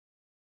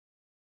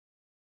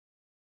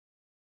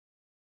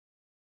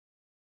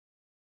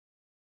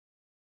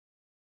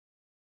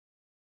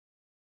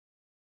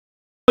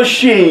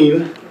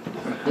Machine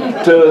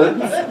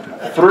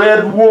to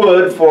thread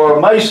wood for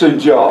a mason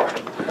jar,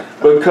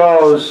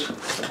 because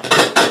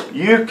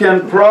you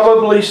can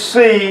probably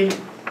see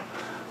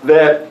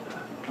that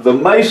the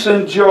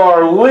mason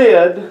jar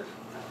lid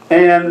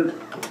and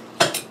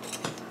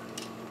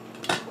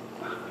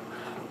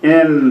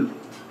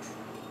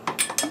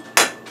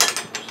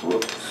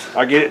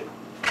I get it.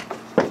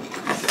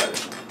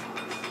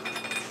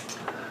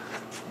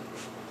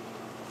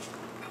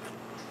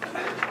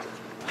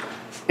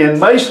 In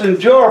mason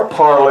jar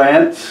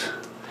parlance,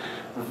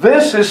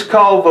 this is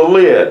called the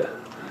lid.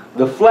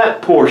 The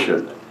flat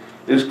portion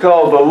is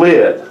called the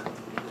lid.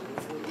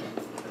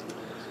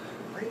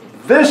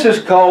 This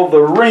is called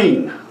the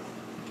ring.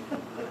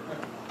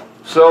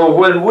 So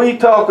when we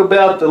talk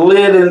about the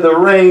lid and the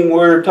ring,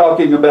 we're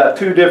talking about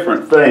two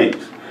different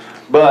things.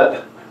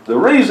 But the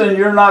reason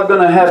you're not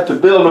going to have to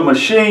build a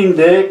machine,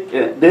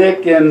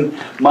 Dick and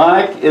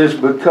Mike, is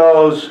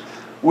because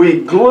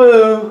we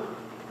glue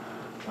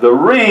the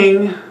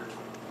ring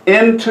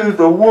into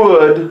the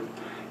wood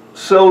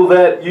so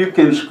that you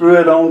can screw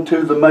it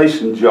onto the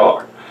mason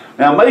jar.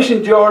 Now,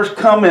 mason jars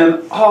come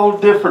in all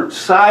different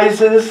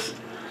sizes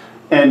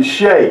and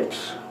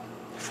shapes.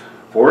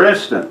 For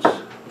instance,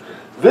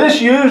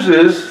 this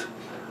uses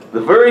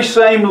the very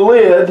same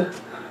lid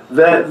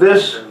that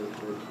this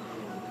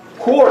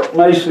quart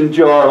mason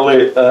jar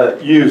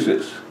lid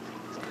uses.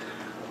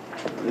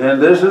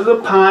 And this is a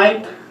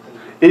pint.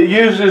 It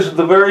uses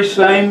the very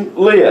same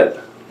lid.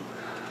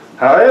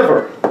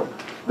 However,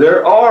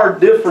 there are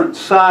different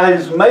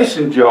size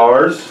mason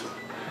jars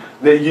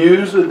that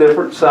use a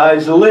different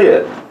size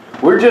lid.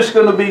 We're just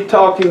going to be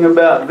talking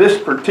about this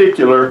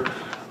particular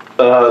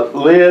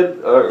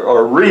lid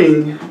or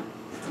ring,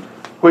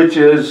 which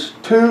is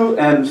 2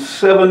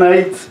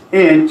 7/8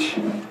 inch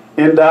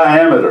in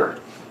diameter.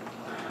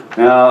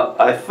 Now,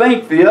 I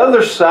think the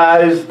other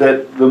size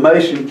that the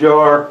mason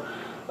jar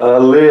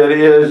lid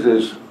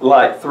is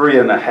like 3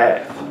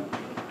 1/2.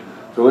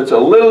 So it's a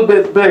little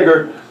bit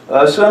bigger.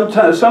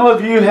 Some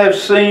of you have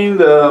seen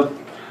the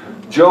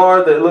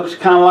jar that looks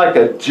kind of like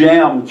a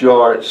jam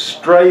jar. It's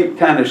straight,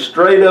 kind of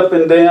straight up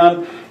and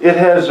down. It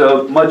has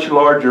a much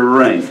larger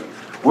ring.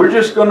 We're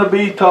just going to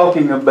be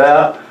talking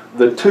about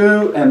the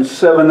 2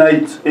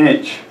 7/8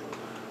 inch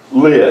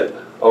lid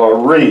or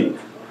ring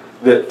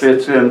that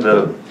fits in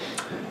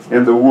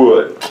the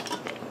wood.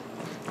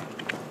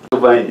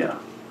 Pennsylvania.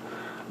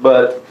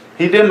 But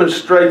he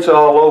demonstrates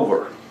all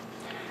over.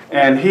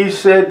 And he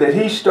said that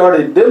he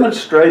started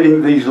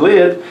demonstrating these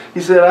lids. He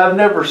said, I've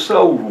never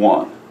sold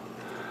one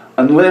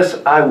unless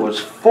I was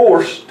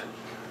forced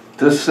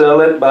to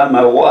sell it by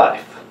my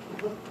wife.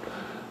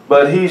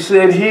 But he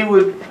said he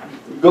would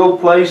go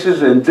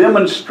places and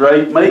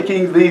demonstrate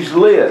making these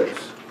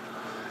lids.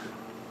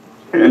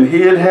 And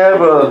he'd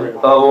have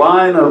a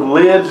line of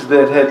lids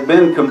that had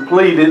been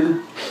completed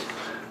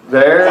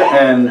there,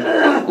 and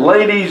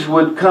ladies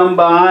would come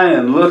by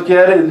and look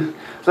at it and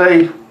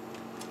say,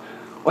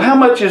 well, how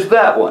much is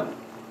that one?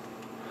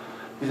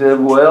 He said,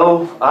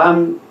 well,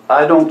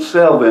 I don't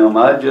sell them,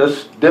 I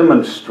just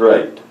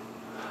demonstrate.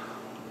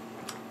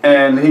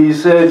 And he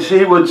said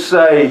she would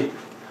say,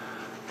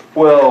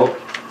 well,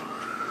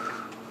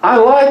 I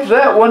like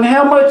that one,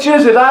 how much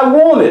is it? I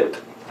want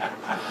it.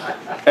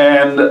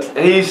 And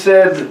he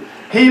said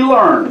he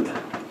learned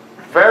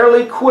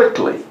fairly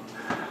quickly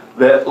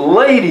that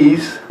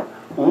ladies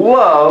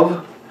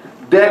love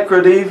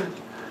decorative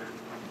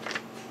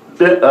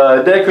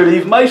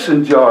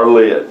mason jar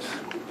lids.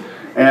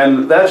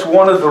 And that's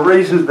one of the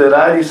reasons that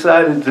I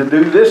decided to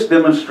do this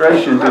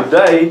demonstration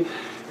today,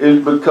 is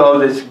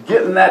because it's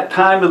getting that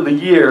time of the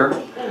year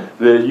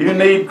that you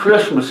need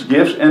Christmas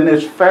gifts, and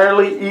it's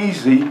fairly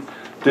easy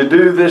to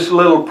do this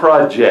little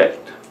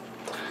project.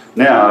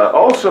 Now, I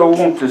also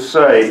want to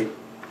say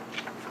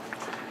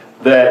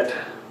that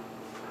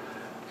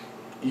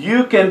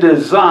you can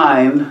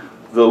design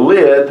the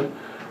lid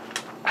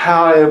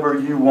however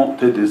you want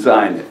to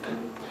design it.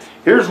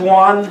 Here's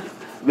one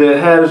that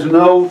has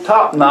no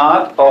top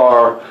knot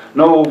or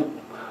no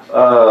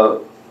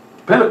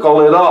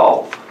pinnacle at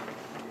all.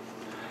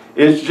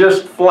 It's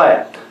just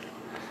flat.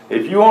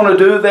 If you want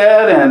to do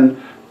that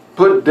and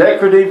put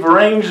decorative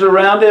rings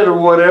around it or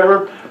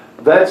whatever,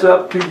 that's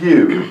up to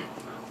you.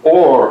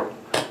 Or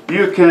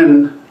you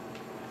can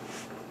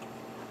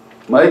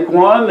make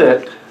one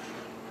that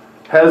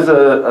has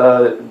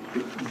a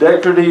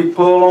decorative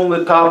pull on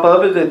the top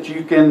of it that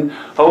you can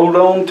hold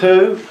on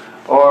to.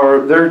 Or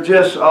there are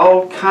just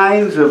all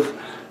kinds of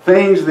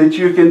things that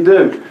you can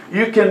do.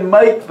 You can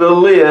make the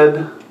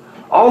lid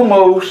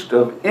almost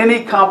of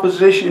any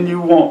composition you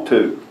want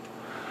to.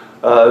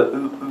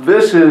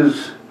 This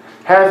is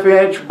 1/2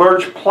 inch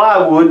birch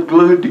plywood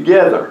glued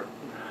together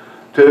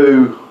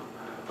to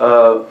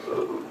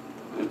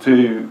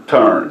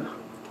turn.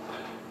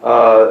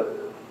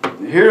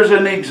 Here's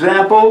an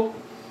example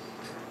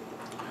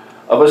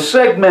of a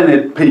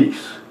segmented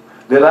piece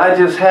that I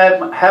just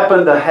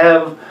happened to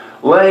have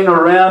laying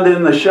around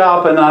in the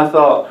shop, and I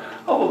thought,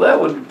 oh, that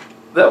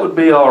would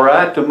be all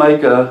right to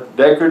make a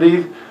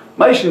decorative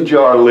mason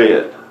jar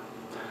lid.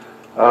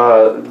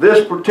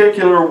 This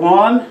particular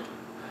one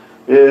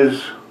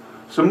is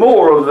some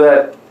more of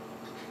that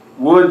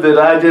wood that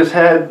I just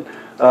had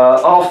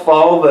off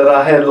fall that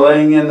I had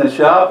laying in the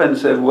shop, and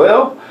said,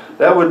 well,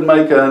 that would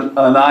make a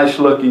nice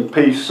looking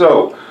piece.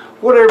 So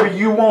whatever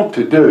you want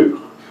to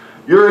do,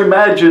 your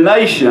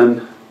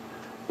imagination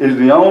is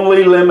the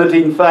only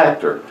limiting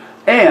factor,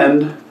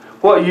 and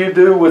what you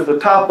do with the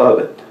top of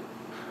it.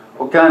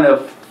 What kind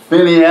of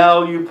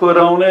finial you put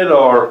on it,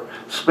 or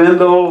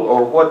spindle,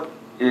 or what,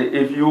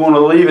 if you want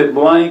to leave it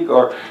blank,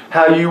 or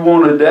how you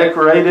want to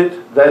decorate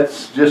it,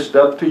 that's just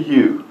up to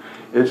you.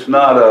 It's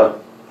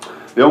not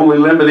the only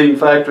limiting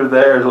factor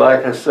there is,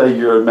 like I say,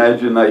 your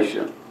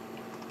imagination.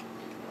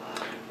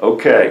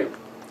 Okay,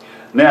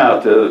 now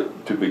to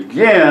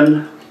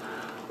begin,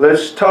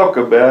 let's talk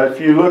about, if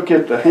you look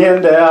at the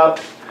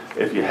handout,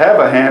 if you have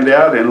a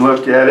handout and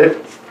look at it,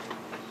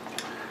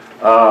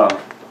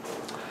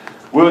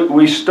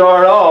 we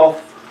start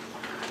off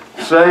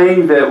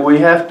saying that we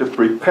have to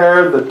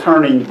prepare the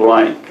turning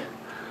blank.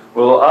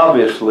 Well,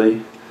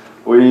 obviously,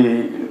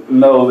 we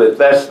know that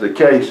that's the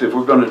case. If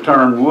we're going to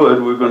turn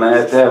wood, we're going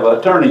to have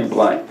a turning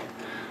blank.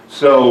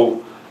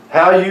 So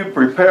how you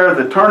prepare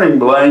the turning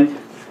blank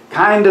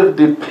kind of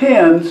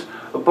depends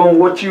upon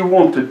what you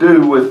want to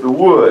do with the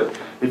wood.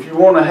 If you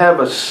want to have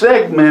a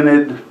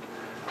segmented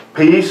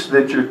piece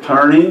that you're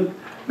turning,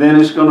 then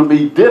it's going to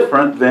be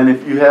different than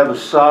if you have a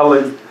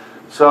solid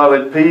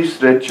piece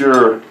that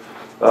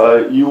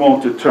you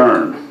want to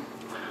turn.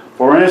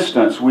 For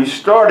instance, we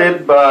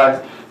started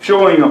by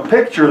showing a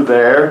picture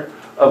there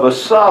of a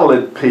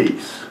solid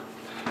piece.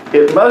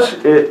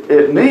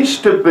 It needs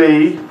to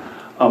be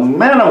a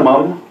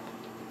minimum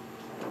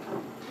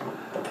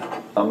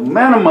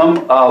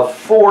of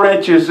 4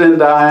 inches in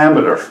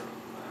diameter.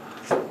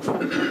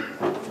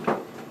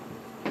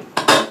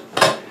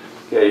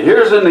 Okay,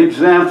 here's an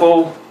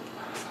example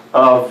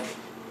of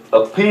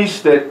a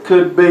piece that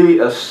could be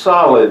a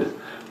solid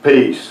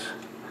piece,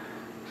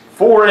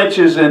 4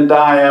 inches in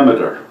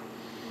diameter.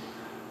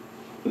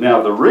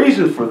 Now the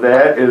reason for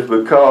that is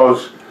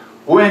because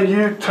when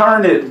you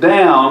turn it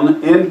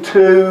down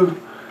into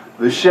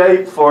the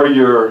shape for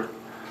your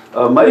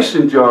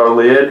mason jar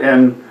lid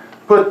and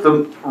put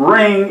the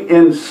ring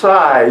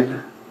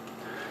inside,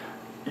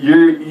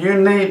 you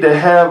need to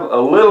have a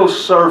little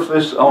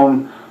surface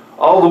on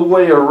all the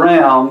way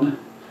around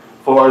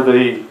for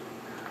the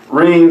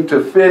ring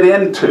to fit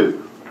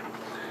into.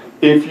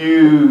 If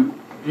you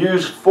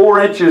use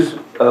 4 inches,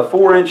 a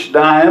 4-inch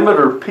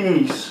diameter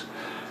piece,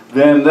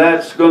 then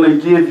that's going to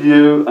give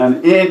you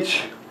 1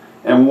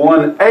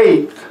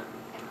 1/8"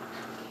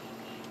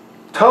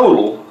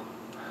 total.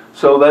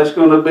 So that's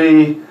going to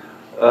be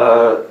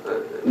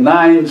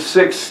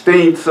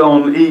 9/16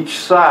 on each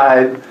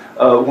side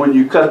when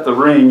you cut the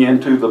ring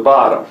into the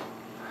bottom.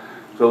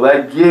 So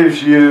that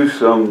gives you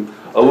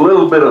a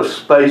little bit of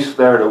space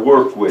there to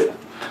work with.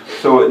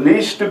 So it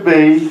needs to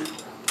be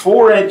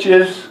 4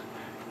 inches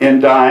in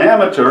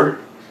diameter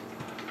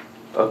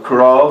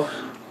across,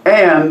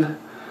 and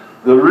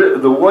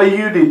the way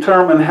you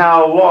determine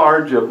how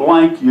large a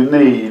blank you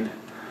need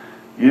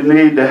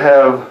to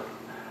have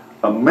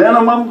a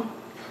minimum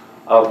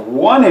of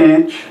 1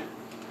 inch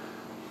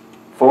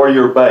for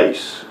your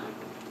base,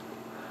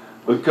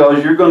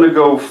 because you're going to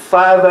go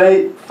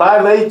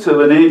 5/8 of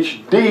an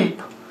inch deep,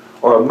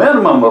 or a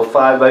minimum of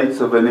 5/8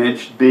 of an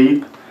inch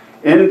deep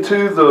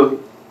into the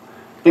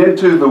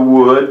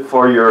wood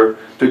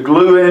to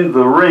glue in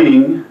the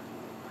ring.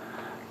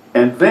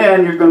 And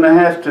then you're going to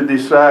have to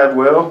decide,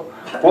 well,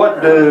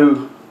 what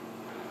do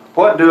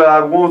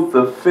I want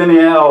the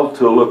finial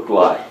to look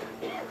like?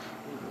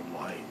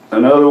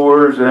 In other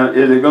words,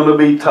 is it going to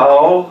be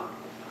tall,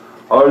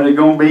 or is it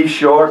going to be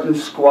short and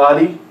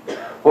squatty?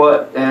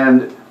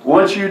 And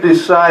once you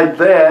decide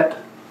that,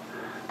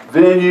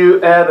 then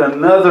you add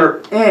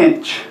another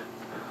inch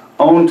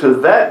onto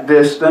that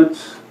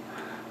distance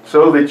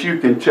so that you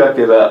can chuck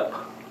it up.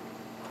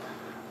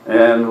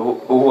 And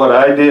what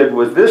I did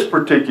with this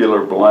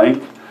particular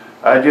blank,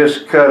 I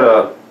just cut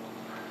a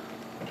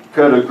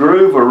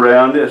groove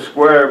around it,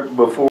 square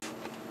before.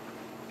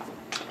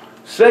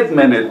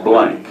 Segmented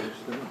blank,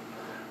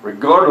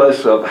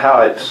 regardless of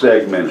how it's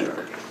segmented,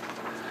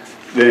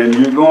 then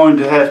you're going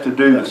to have to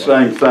do the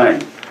same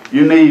thing.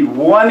 You need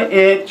 1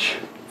 inch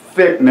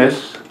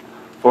thickness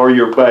for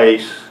your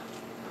base,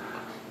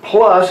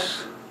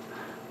 plus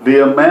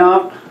the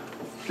amount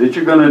that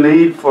you're going to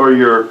need for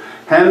your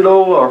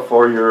handle or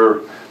for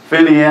your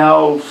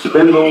finial,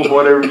 spindle,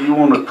 whatever you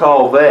want to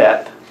call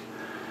that,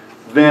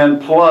 then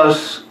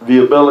plus the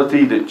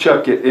ability to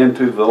chuck it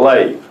into the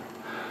lathe.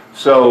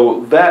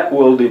 So that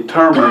will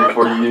determine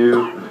for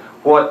you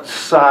what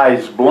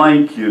size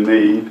blank you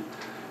need,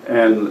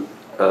 and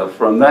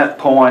from that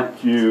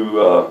point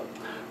you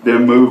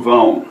then move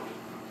on.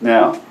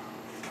 Now,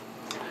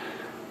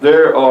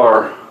 there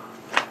are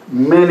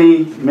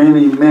many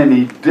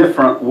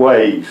different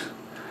ways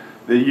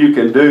that you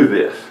can do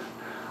this.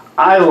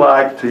 I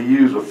like to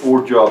use a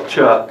 4-jaw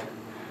chuck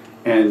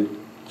and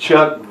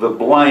chuck the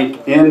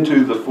blank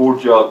into the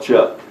 4-jaw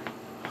chuck.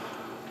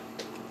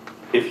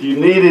 if you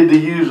needed to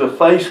use a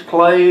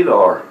faceplate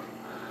or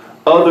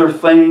other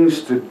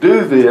things to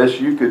do this,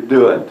 you could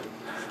do it.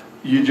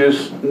 You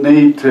just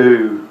need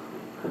to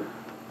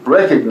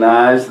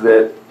recognize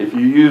that if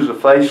you use a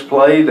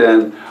faceplate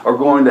and are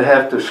going to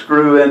have to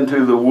screw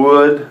into the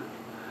wood,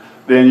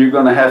 then you're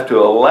going to have to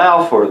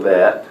allow for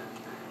that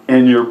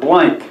in your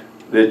blank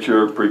that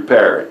you're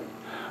preparing.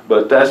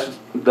 But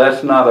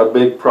that's not a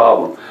big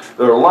problem.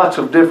 There are lots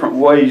of different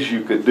ways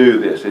you could do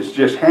this. It's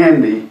just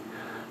handy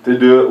to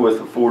do it with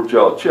a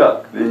 4-jaw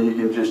chuck. Then you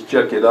can just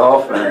chuck it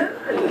off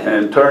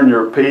and turn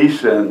your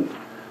piece and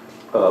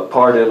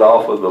part it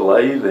off of the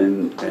lathe,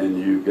 and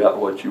you've got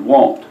what you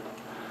want.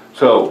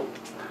 So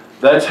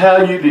that's how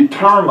you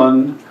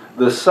determine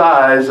the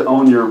size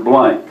on your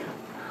blank.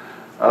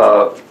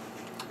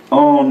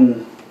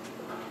 On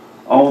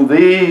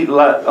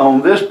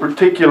this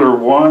particular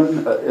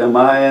one, am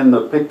I in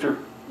the picture?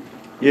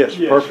 Yes,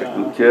 perfect.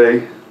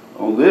 Okay.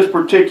 On this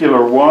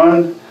particular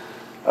one,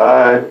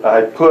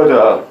 I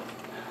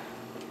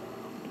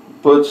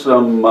put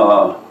some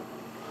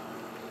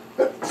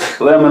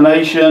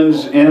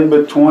laminations in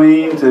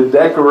between to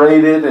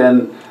decorate it,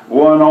 and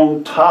one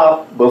on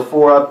top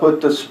before I put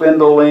the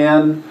spindle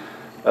in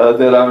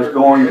that I was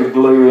going to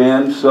glue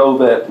in, so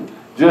that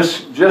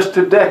just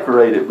to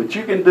decorate it. But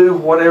you can do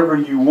whatever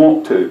you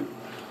want to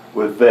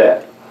with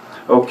that.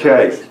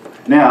 Okay.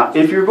 Now,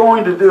 if you're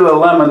going to do a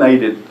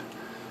laminated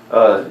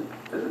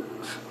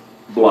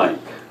blank,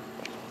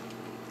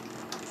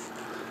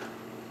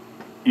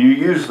 you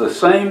use the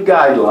same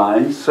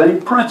guidelines,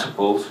 same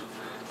principles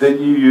that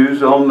you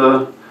use on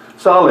the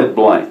solid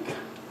blank.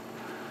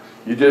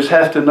 You just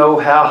have to know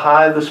how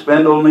high the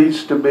spindle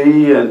needs to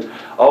be and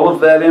all of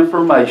that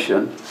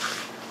information.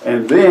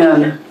 And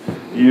then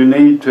you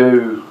need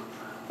to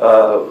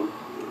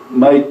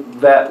make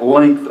that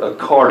length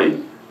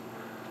according.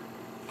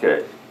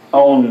 Okay.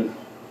 On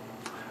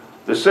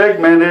the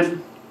segmented,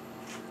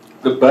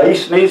 the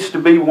base needs to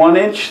be 1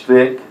 inch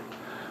thick,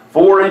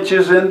 4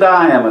 inches in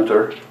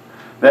diameter.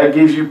 That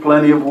gives you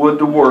plenty of wood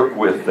to work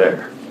with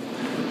there.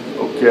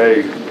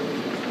 Okay.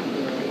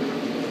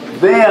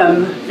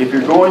 Then, if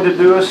you're going to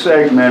do a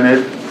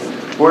segmented,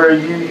 where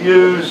you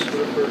use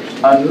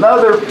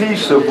another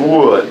piece of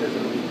wood.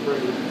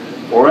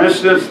 For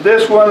instance,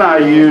 this one I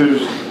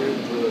used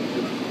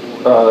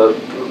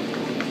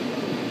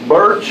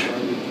birch,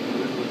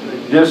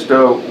 just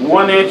a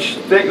 1 inch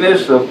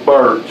thickness of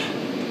birch,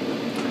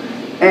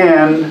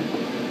 and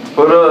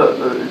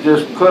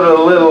just put a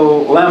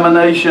little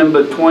lamination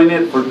between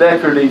it for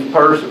decorative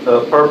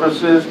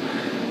purposes,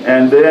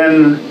 and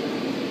then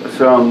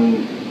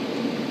some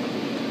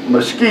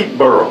mesquite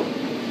burl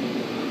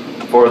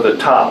for the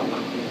top.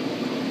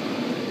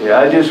 Yeah,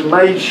 I just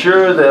made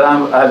sure that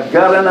I've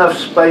got enough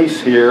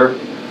space here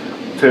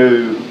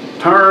to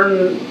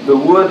turn the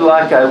wood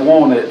like I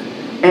want it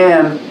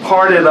and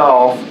part it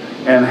off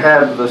and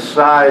have the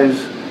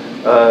size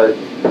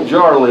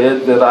jar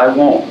lid that I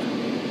want.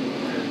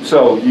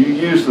 So you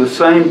use the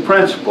same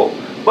principle,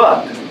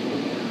 but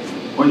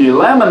when you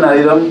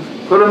laminate them,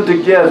 put them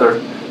together,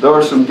 there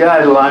are some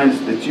guidelines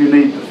that you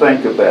need to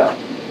think about.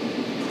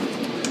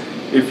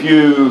 If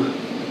you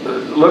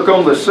look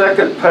on the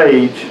second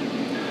page,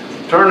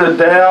 turn a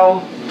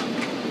dowel,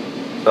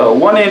 a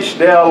 1 inch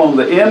dowel on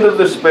the end of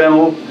the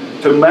spindle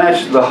to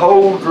match the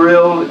hole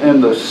drilled in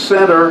the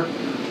center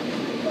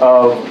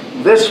of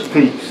this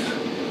piece.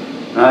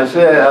 And I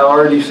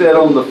already said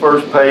on the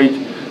first page,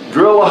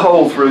 drill a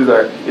hole through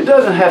there. It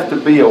doesn't have to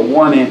be a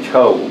 1 inch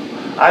hole.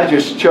 I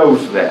just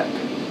chose that.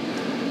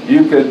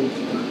 You could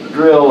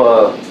drill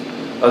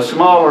a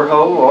smaller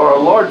hole or a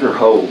larger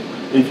hole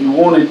if you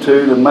wanted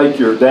to make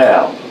your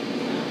dowel.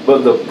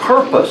 But the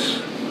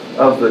purpose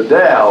of the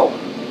dowel,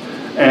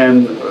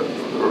 and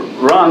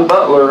Ron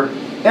Butler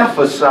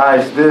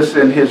emphasized this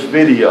in his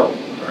video,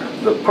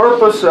 the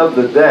purpose of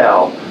the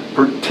dowel,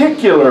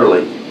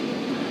 particularly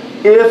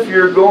if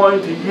you're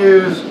going to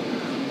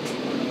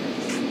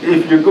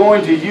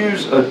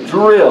use a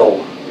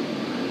drill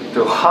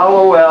to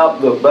hollow out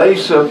the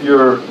base of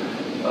your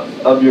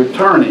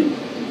turning,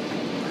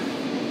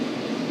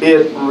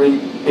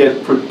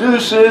 it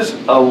produces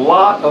a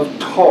lot of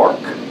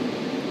torque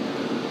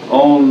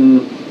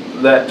on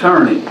that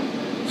turning.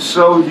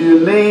 So you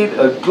need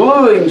a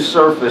gluing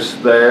surface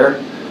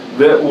there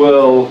that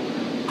will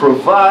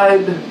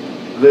provide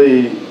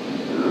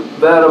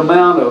that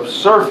amount of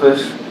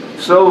surface,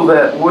 so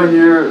that when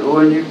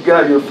you've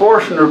got your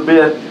Forstner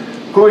bit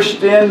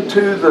pushed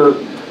into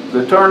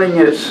the turning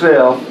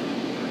itself,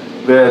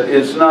 that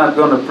it's not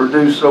going to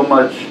produce so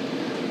much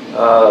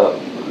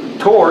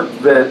torque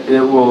that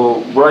it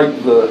will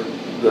break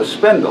the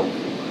spindle.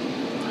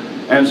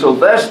 And so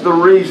that's the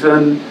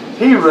reason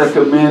he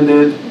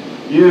recommended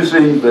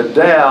using the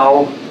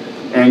dowel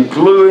and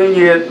gluing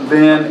it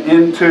then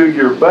into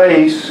your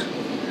base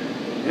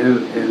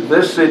in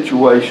this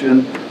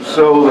situation,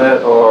 so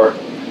that, or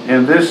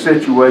in this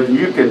situation,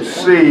 you can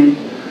see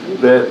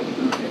that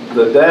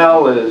the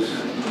dowel is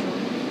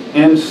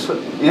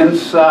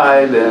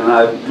inside, and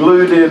I've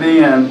glued it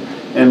in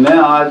And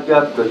now I've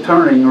got the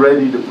turning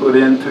ready to put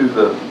into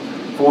the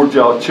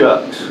 4-jaw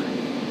chucks.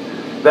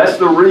 That's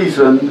the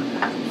reason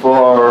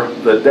for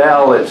the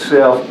dowel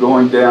itself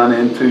going down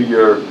into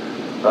your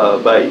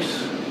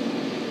base.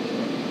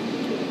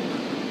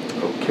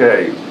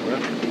 Okay.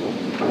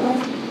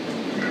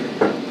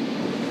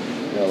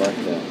 I like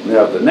that.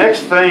 Now the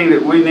next thing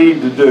that we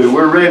need to do,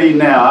 we're ready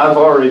now. I've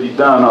already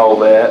done all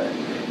that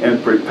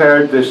and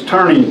prepared this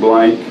turning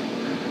blank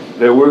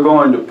that we're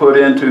going to put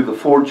into the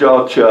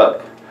 4-jaw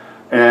chuck.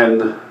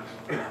 And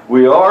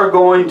we are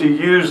going to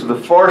use the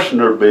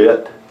Forstner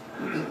bit.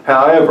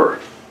 However,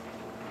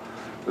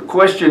 the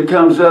question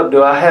comes up,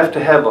 do I have to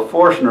have a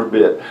Forstner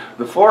bit?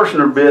 The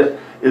Forstner bit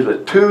is a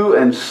 2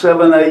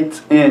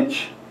 7/8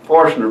 inch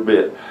Forstner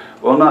bit.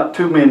 Well, not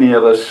too many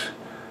of us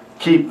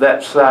keep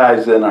that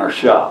size in our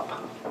shop,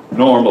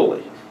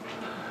 normally.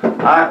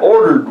 I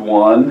ordered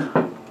one,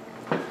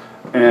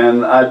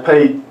 and I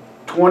paid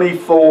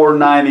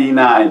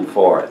 $24.99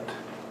 for it.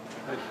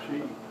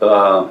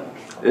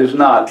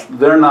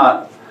 They're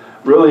not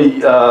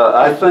really,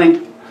 I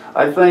think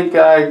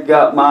I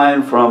got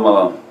mine from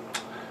a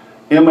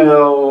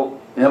MILS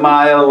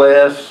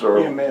or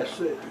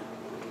MSC.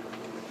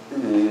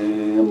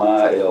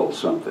 MIL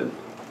something.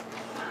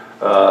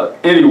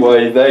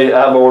 Anyway,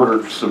 I've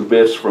ordered some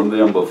bits from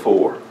them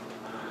before.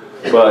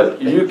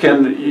 But you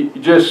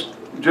just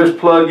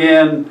plug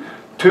in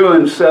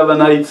 2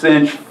 7/8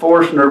 inch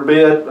Forstner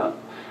bit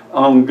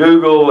on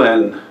Google,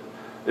 and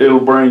it'll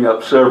bring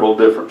up several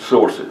different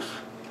sources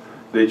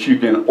that you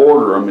can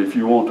order them if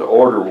you want to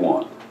order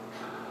one.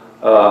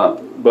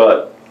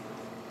 But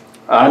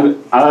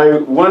I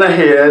went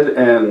ahead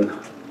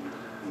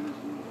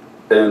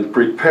and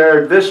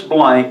prepared this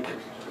blank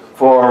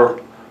for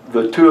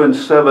the 2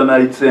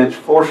 7/8 inch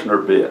Forstner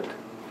bit.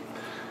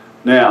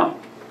 Now,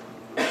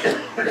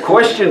 the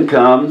question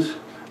comes,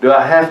 do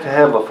I have to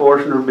have a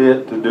Forstner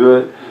bit to do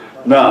it?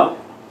 No.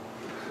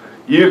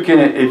 You can,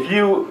 if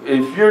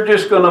you're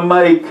just going to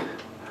make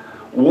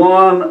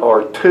 1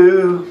 or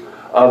 2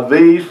 of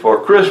these for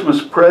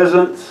Christmas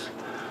presents,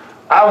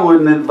 I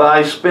wouldn't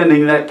advise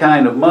spending that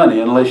kind of money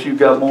unless you've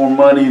got more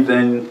money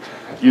than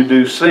you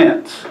do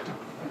cents.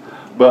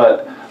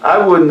 But I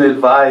wouldn't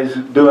advise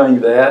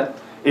doing that.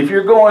 If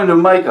you're going to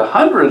make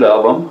 100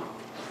 of them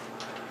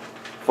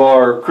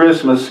for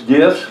Christmas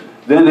gifts,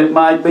 then it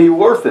might be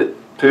worth it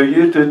to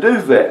you to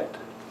do that.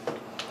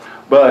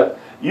 But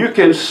you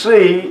can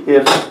see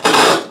if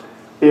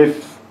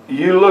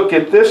you look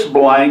at this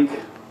blank,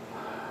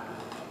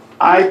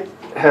 I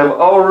have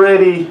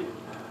already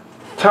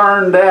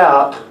turned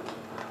out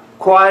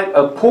quite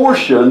a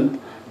portion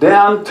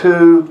down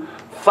to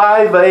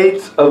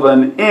 5/8 of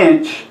an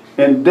inch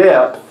in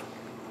depth.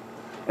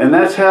 And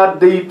that's how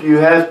deep you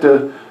have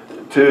to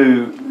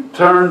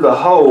turn the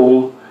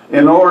hole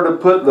in order to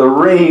put the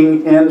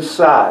ring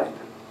inside.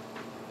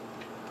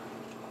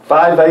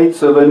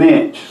 5/8 of an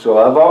inch. So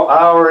I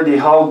already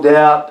hogged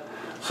out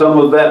some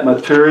of that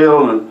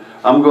material, and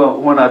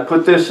when I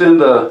put this on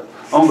the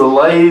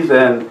lathe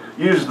and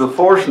use the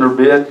Forstner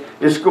bit,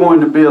 it's going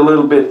to be a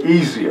little bit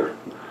easier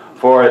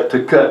for it to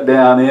cut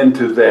down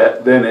into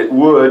that than it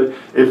would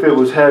if it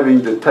was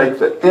having to take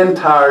the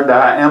entire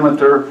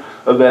diameter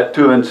of that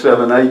 2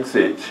 7/8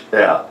 inch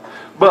out.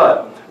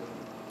 But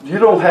you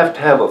don't have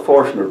to have a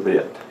Forstner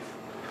bit.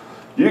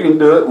 You can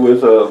do it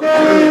with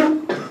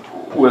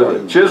a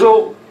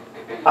chisel.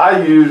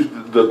 I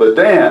used the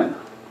Badan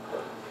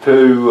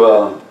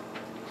to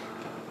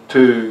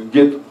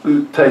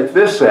take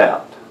this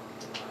out.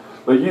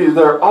 But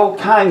there are all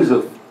kinds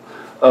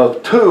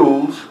of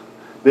tools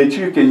that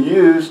you can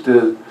use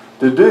to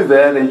do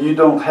that, and you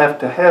don't have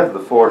to have the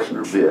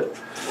Forstner bit.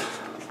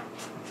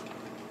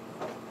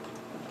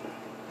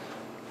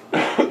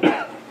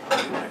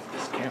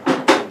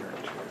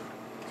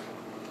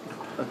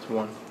 That's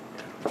one.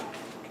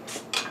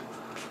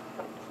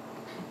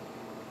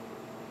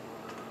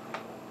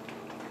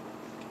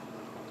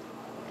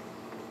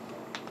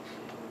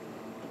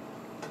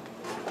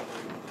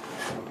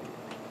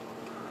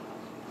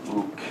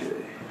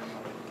 Okay.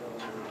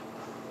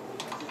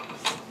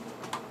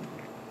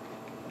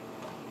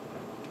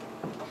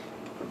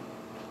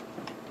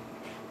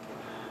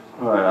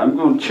 All right, I'm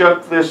going to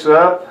chuck this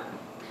up.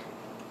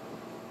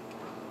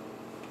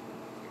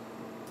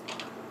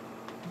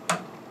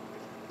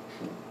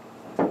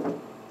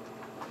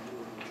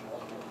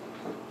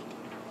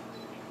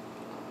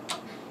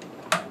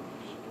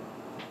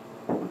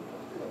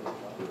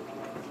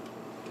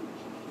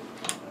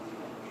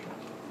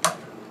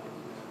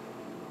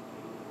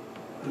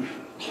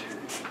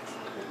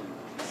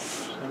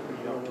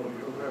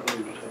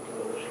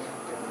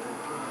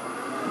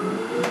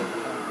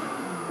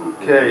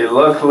 Okay,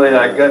 luckily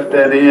I got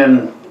that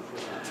in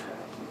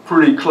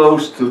pretty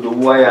close to the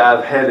way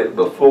I've had it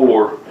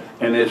before,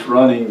 and it's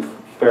running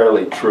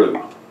fairly true.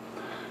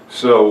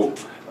 So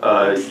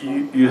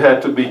you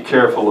have to be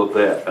careful of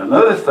that.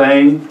 Another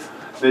thing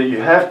that you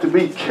have to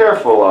be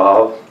careful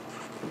of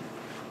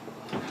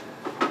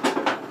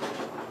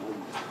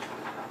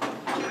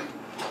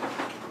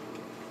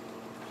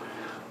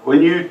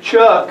when you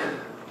chuck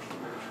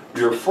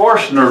your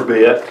Forstner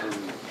bit,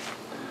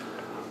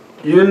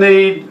 you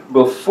need,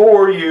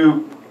 before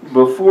you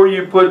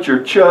put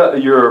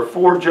your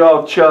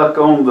four-jaw chuck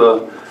on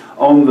the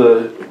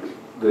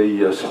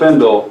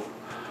spindle,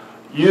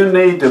 you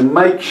need to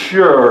make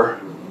sure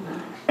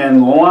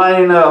and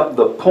line up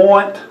the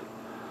point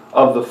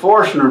of the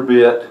Forstner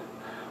bit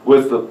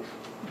with the,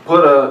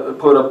 put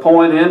a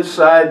point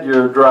inside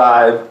your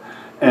drive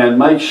and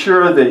make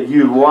sure that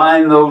you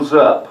line those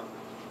up.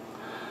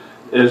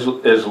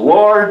 As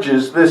large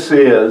as this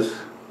is,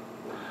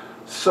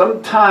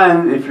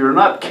 sometimes if you're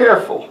not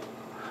careful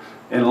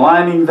in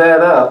lining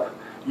that up,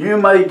 you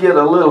may get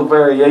a little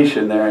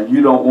variation there, and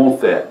you don't want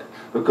that,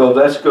 because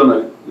that's going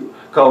to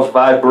cause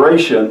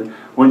vibration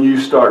when you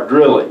start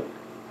drilling.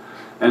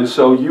 And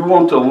so you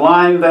want to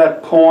line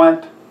that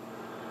point.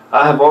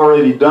 I have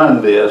already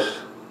done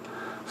this,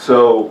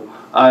 so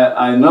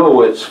I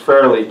know it's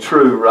fairly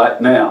true right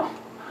now.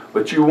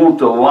 But you want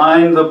to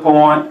line the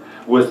point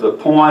with the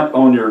point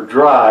on your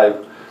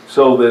drive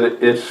so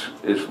that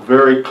it's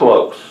very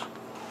close.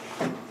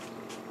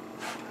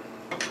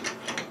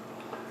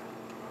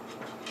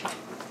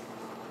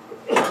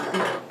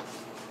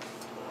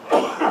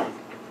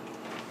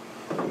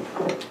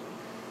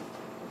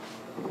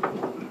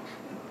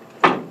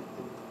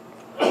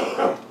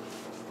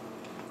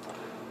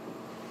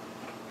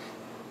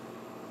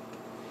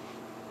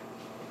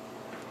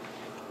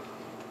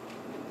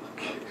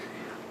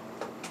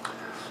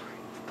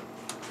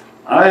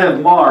 I have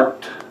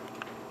marked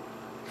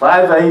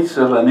 5/8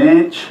 of an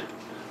inch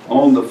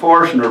on the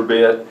Forstner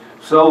bit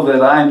so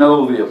that I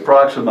know the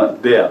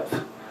approximate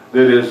depth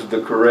that is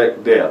the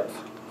correct depth.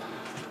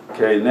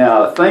 Okay,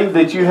 now a thing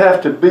that you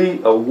have to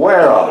be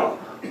aware of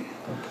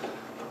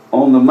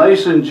on the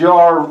mason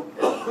jars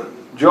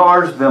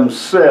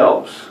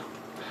themselves,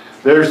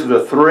 there's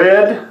the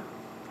thread,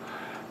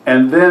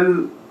 and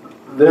then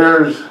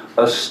there's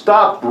a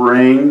stop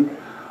ring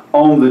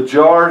on the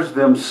jars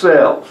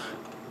themselves.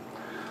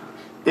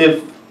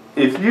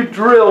 If you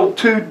drill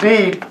too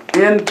deep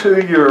into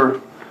your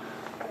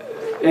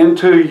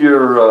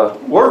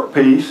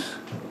workpiece,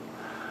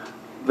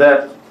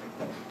 that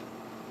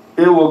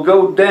it will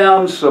go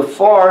down so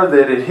far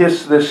that it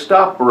hits this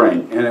stop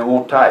ring and it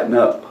won't tighten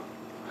up.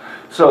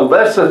 So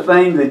that's a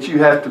thing that you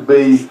have to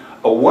be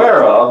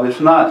aware of. It's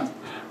not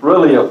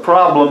really a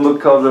problem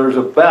because there's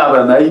about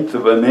 1/8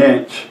 of an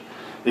inch.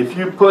 If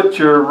you put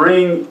your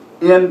ring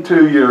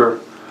into your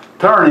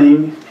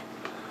turning,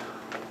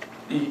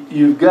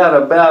 you've got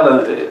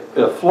about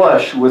a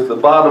flush with the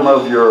bottom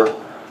of your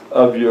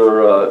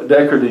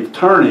decorative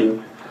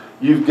turning.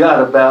 You've got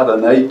about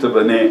 1/8 of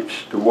an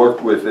inch to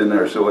work with in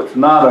there, so it's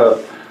not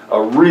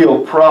a real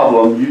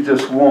problem. You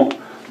just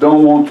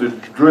don't want to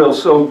drill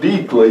so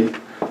deeply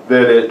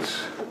that it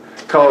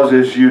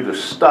causes you to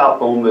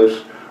stop on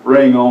this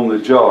ring on the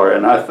jar.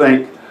 And I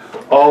think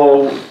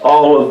all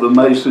of the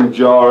mason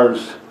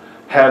jars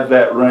have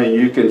that ring.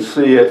 You can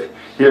see it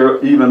here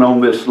even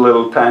on this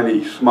little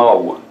tiny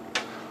small one.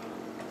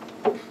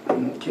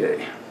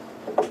 Okay.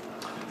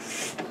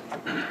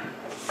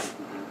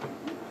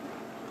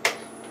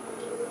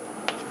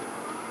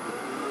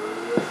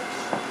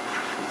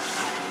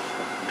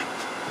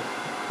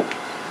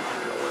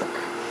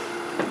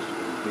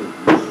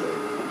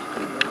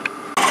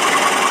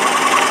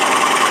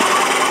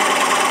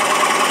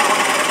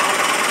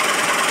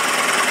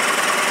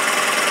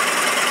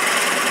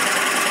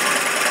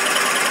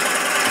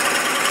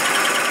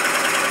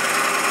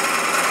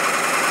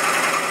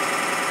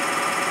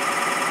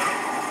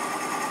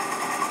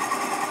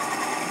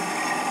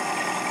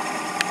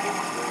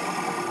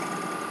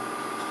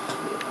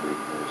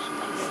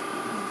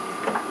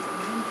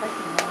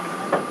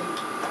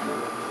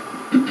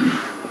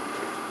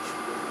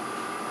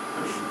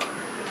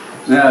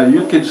 Now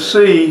you can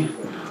see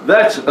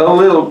that's a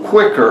little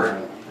quicker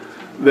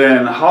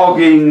than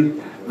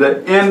hogging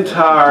the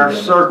entire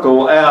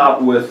circle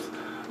out with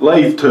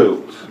lathe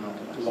tools.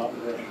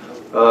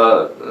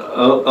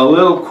 A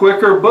little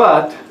quicker,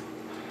 but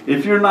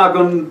if you're not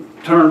going to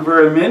turn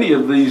very many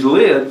of these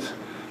lids,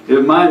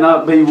 it might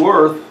not be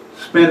worth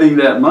spending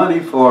that money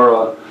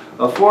for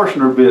a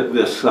Forstner bit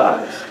this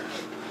size.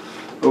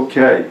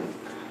 Okay,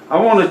 I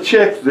want to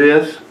check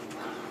this.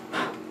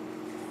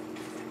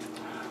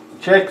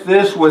 Check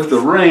this with the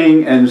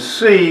ring and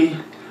see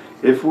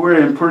if we're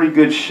in pretty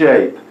good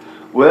shape.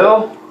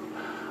 Well,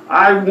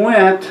 I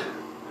went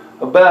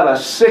about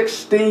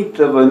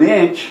 1/16 of an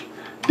inch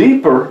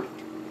deeper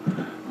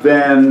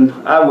than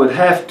I would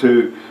have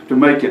to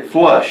make it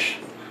flush,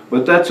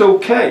 but that's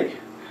okay.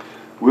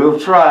 We'll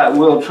try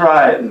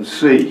it and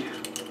see.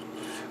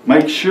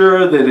 Make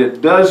sure that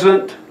it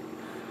doesn't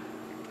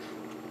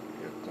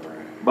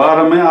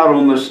bottom out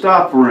on the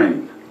stop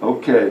ring.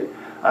 Okay.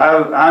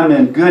 I'm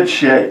in good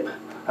shape.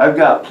 I've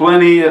got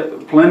plenty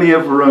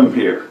of room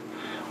here.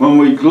 When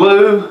we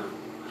glue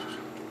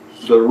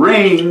the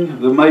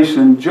ring, the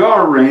mason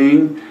jar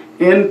ring,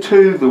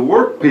 into the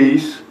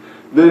workpiece,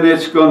 then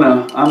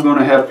I'm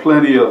gonna have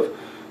plenty of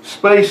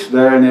space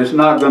there, and it's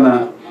not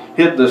gonna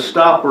hit the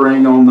stop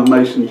ring on the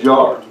mason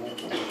jar.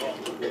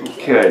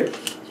 Okay.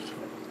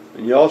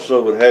 And you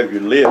also would have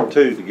your lid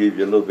too to give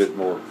you a little bit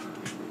more.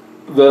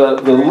 The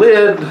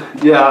lid,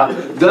 yeah,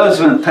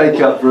 doesn't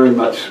take up very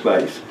much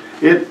space.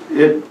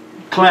 It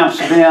clamps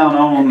down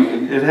on.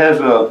 It has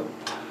a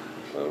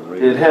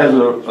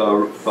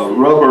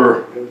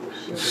rubber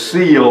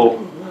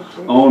seal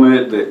on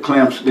it that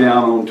clamps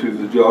down onto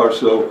the jar.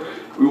 So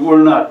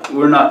we're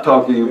not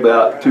talking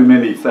about too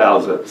many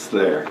thousandths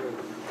there.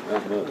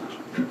 Not much.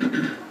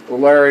 Well,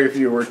 Larry, if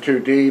you were too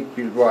deep,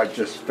 you'd what,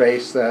 just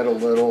face that a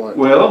little? And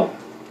Well,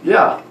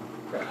 yeah.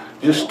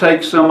 Just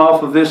take some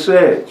off of this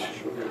edge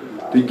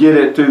to get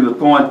it to the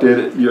point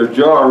that your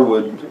jar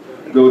would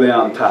go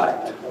down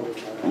tight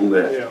on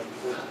that.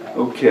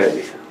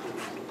 Okay.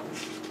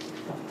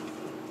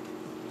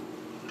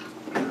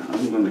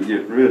 I'm going to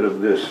get rid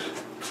of this.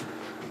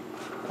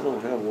 I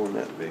don't have one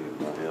that big in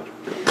my house.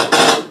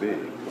 Pretty big.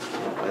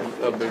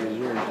 how big is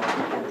yours? I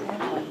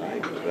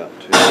think it's about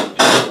 2 inches.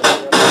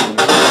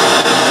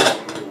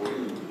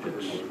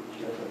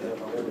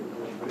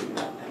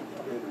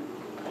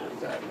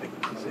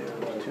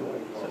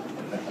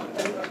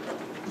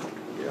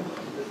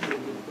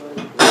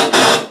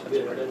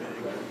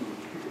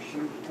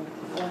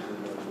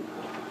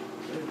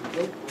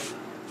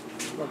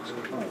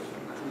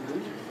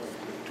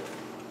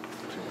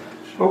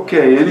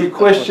 Okay, any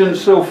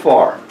questions so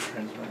far?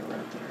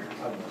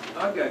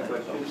 I've got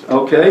questions.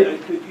 Okay.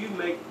 Could you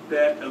make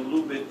that a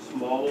little bit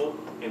smaller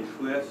and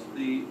press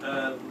the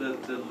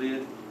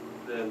lid,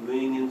 the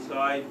ring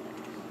inside,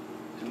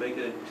 to make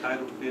it a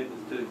tighter fit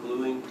instead of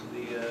gluing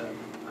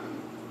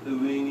the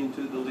ring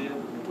into the lid?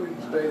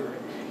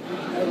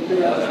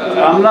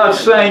 I'm not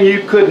saying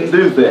you couldn't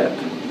do that.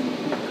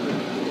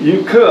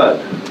 You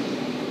could.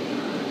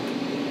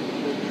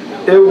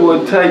 It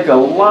would take a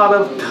lot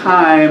of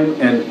time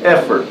and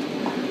effort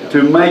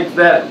to make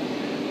that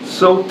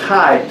so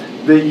tight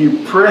that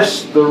you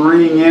press the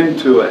ring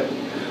into it.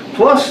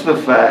 Plus the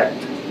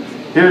fact,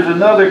 here's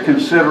another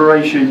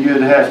consideration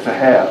you'd have to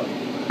have.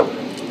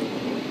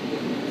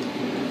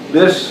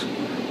 This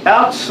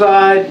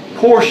outside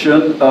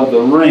portion of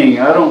the ring,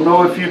 I don't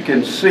know if you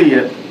can see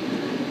it,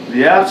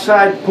 the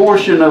outside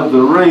portion of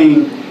the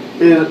ring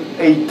is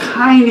a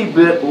tiny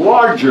bit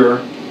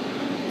larger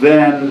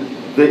than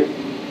the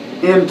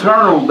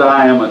internal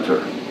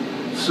diameter.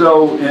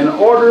 So in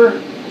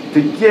order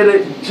to get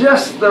it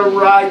just the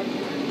right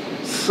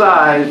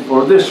size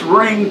for this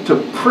ring to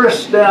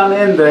press down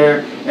in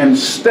there and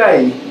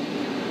stay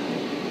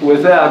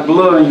without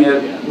gluing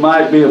it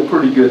might be a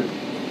pretty good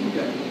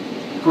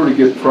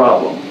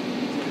problem.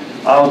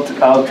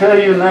 I'll tell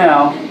you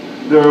now,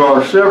 there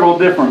are several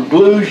different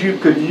glues you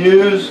could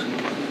use.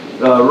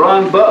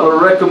 Ron Butler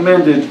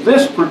recommended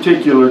this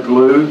particular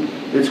glue.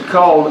 It's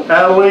called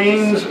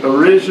Aleene's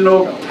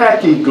Original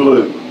Tacky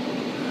Glue.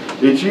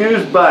 It's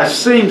used by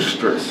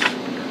seamstress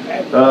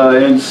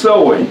in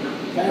sewing.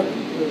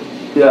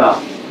 Yeah,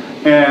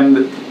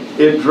 and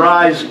it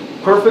dries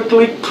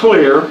perfectly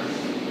clear,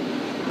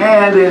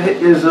 and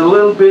it is a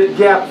little bit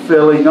gap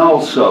filling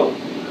also.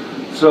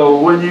 So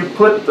when you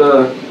put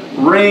the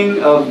ring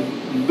of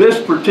this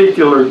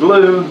particular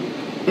glue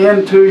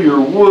into your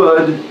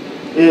wood,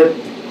 it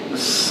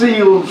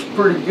seals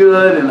pretty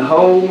good and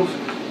holds,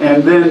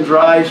 and then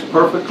dries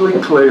perfectly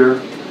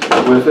clear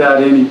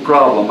without any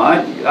problem.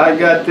 I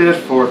got this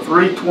for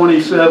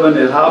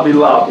 $3.27 at Hobby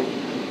Lobby.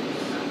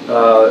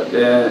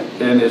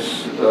 And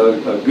it's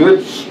a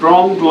good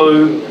strong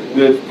glue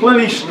that's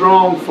plenty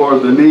strong for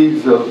the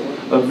needs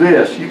of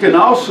this. You can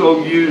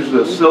also use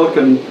a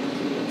silicon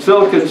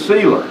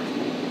sealer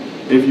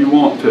if you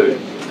want to.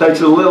 It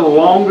takes a little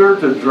longer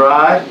to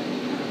dry,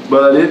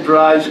 but it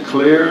dries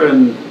clear,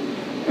 and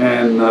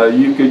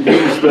you could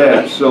use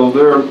that. So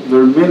there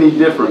are many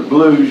different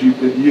glues you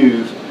could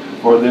use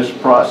for this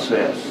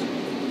process.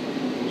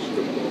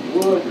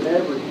 Wood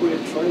never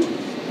quits moving.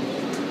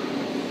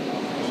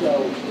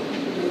 So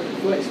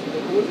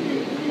flexible wood you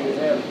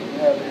have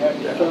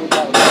to some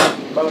kind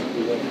of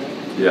bumpy there.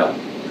 Yeah,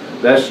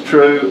 that's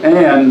true.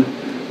 And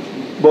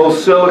both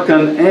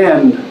silicone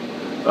and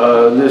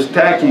this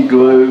tacky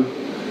glue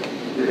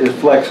is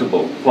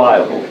flexible,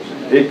 pliable.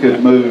 It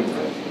could move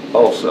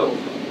also.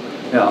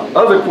 Now,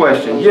 other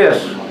question?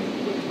 Yes.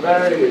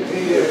 Larry,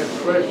 he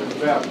has questions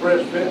about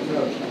press fitting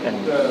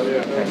the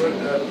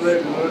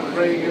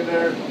ring in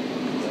there.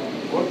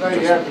 One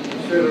thing you have to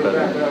consider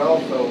about that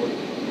also,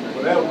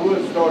 when that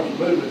wood starts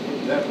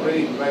moving, that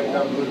ring may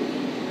come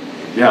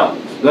loose. Yeah,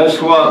 that's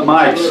what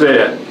Mike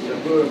said. The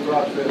wood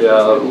process.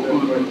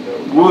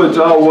 Yeah, wood's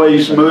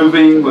always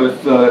moving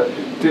with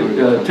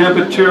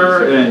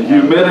temperature and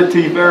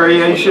humidity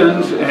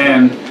variations,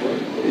 and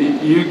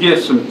you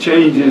get some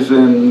changes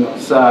in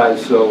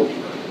size, so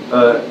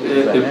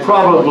it'd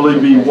probably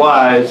be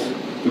wise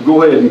to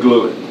go ahead and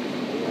glue it.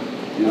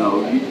 You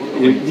know,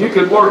 you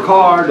could work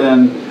hard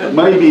and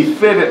maybe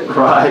fit it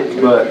right,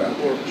 but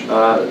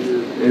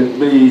it'd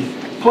be,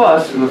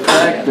 plus the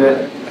fact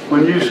that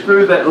when you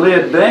screw that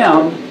lid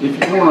down, if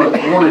you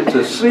want it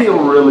to seal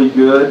really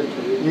good,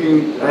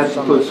 you have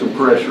to put some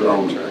pressure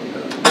on it.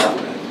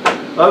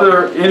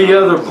 Any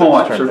other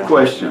points or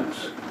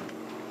questions?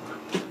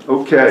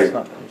 Okay.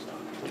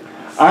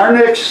 Our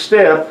next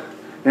step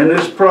in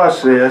this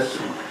process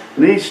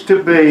needs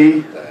to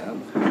be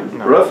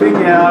roughing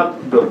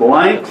out the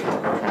blank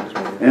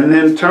and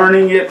then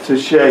turning it to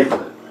shape.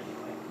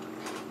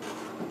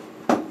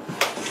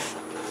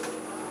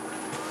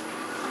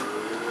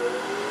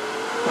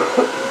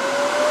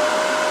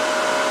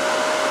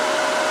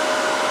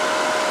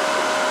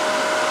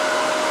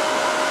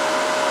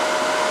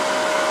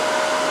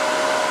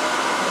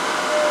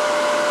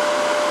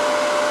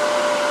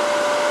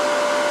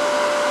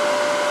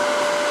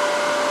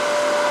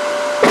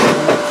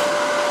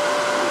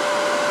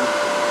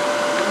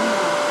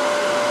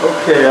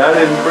 Okay, I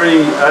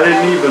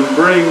didn't even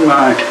bring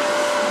my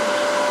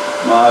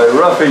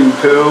roughing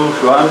tool,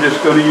 so I'm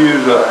just going to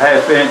use a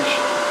 1/2-inch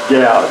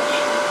gouge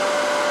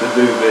to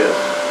do this.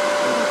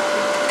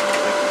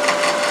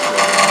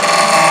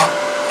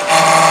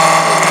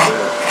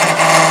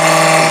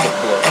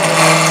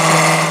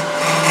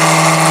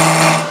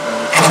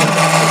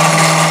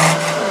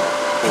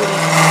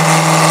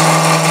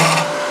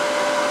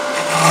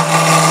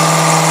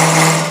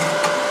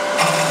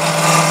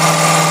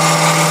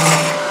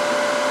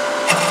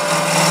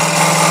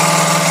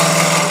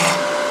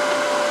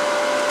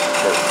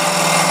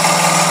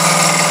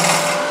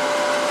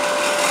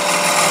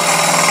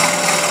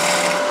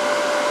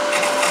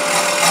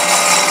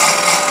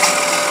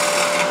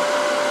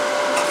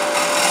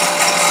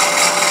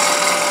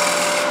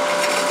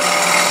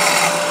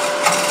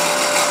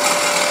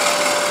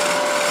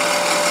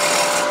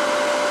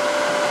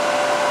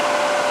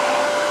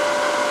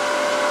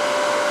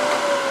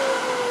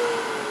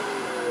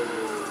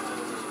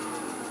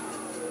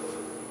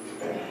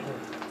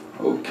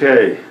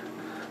 Okay,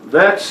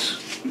 that's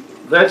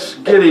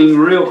getting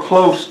real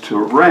close to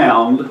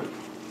round,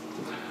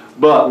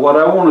 but what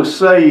I want to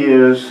say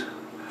is,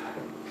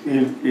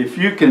 if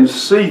you can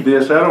see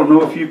this, I don't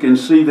know if you can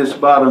see this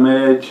bottom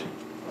edge.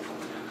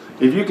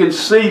 If you can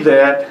see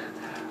that,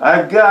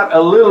 I've got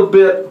a little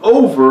bit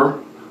over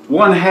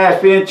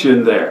 1/2 inch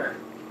in there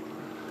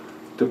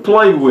to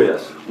play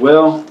with.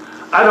 Well,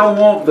 I don't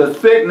want the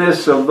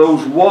thickness of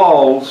those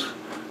walls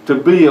to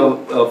be a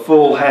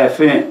full 1/2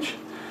 inch.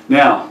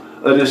 Now,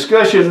 a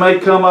discussion may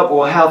come up,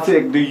 well, how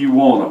thick do you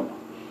want them?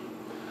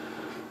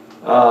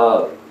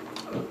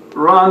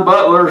 Ron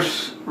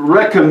Butler's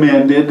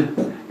recommended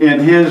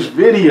in his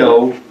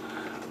video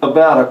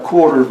about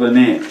 1/4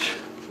 inch.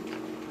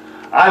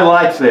 I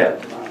like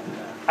that.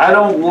 I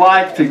don't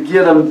like to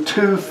get them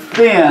too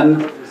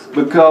thin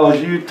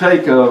because you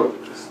take a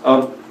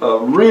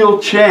real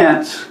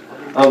chance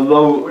of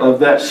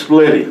that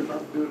splitting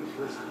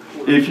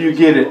if you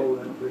get it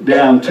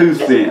down too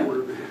thin.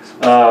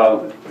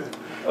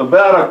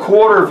 About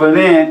 1/4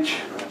 inch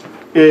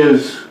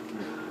is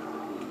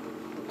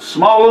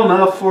small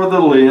enough for the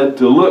lid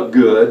to look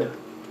good,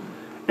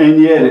 and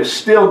yet it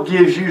still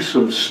gives you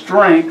some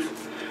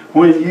strength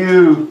when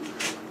you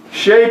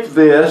shape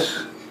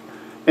this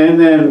and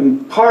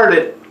then part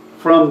it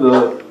from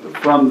the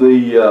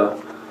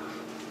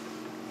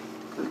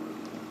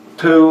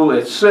tool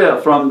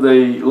itself, from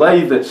the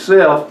lathe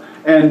itself,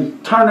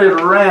 and turn it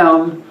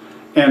around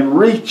and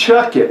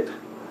rechuck it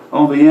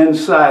on the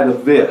inside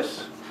of this.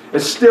 It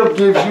still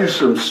gives you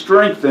some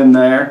strength in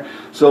there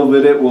so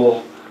that it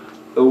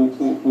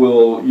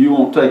you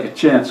won't take a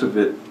chance of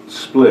it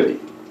splitting.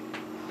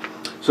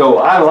 So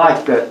I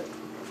like that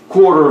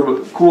quarter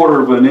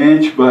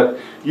inch, but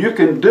you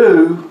can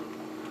do,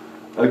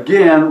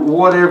 again,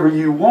 whatever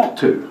you want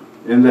to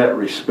in that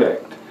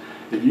respect.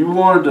 If you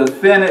wanted to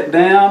thin it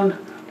down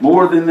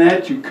more than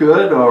that, you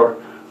could, or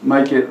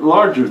make it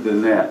larger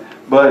than that.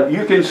 But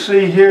you can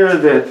see here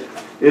that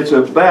it's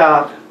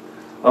about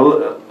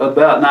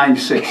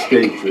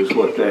 9/16 is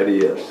what that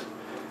is.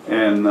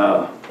 And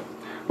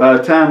by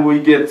the time we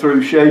get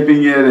through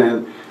shaping it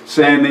and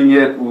sanding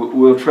it,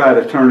 we'll try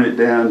to turn it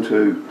down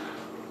to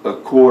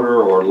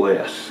 1/4 or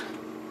less.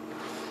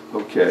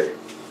 Okay.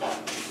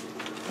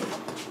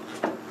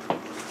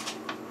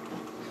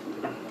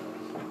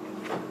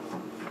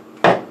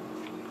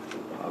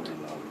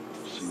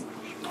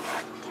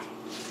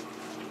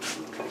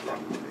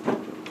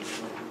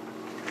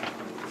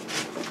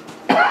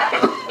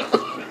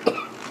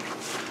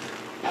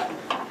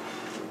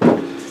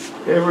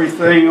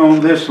 Everything on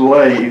this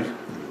lathe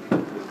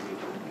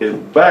is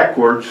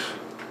backwards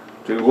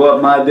to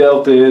what my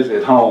delta is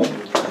at home.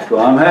 So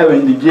I'm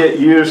having to get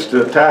used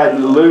to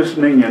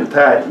loosening and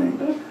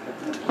tightening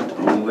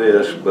on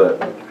this,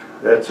 but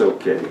that's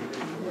okay.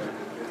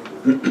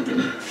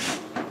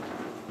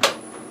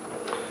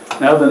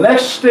 Now the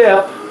next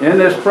step in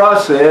this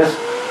process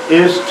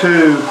is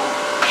to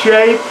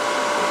shape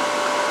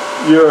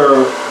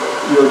your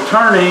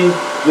turning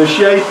the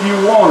shape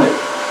you want it.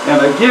 And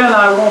again,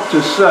 I want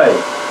to say,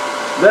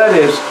 that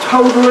is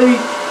totally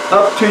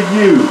up to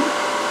you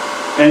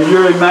and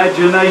your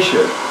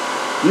imagination.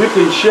 You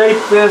can shape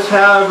this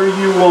however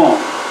you want.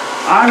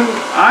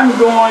 I'm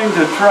going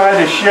to try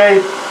to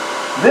shape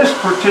this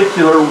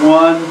particular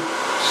one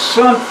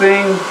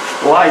something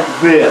like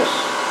this.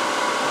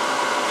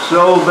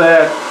 so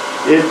that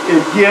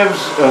it gives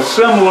a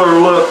similar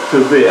look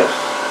to this.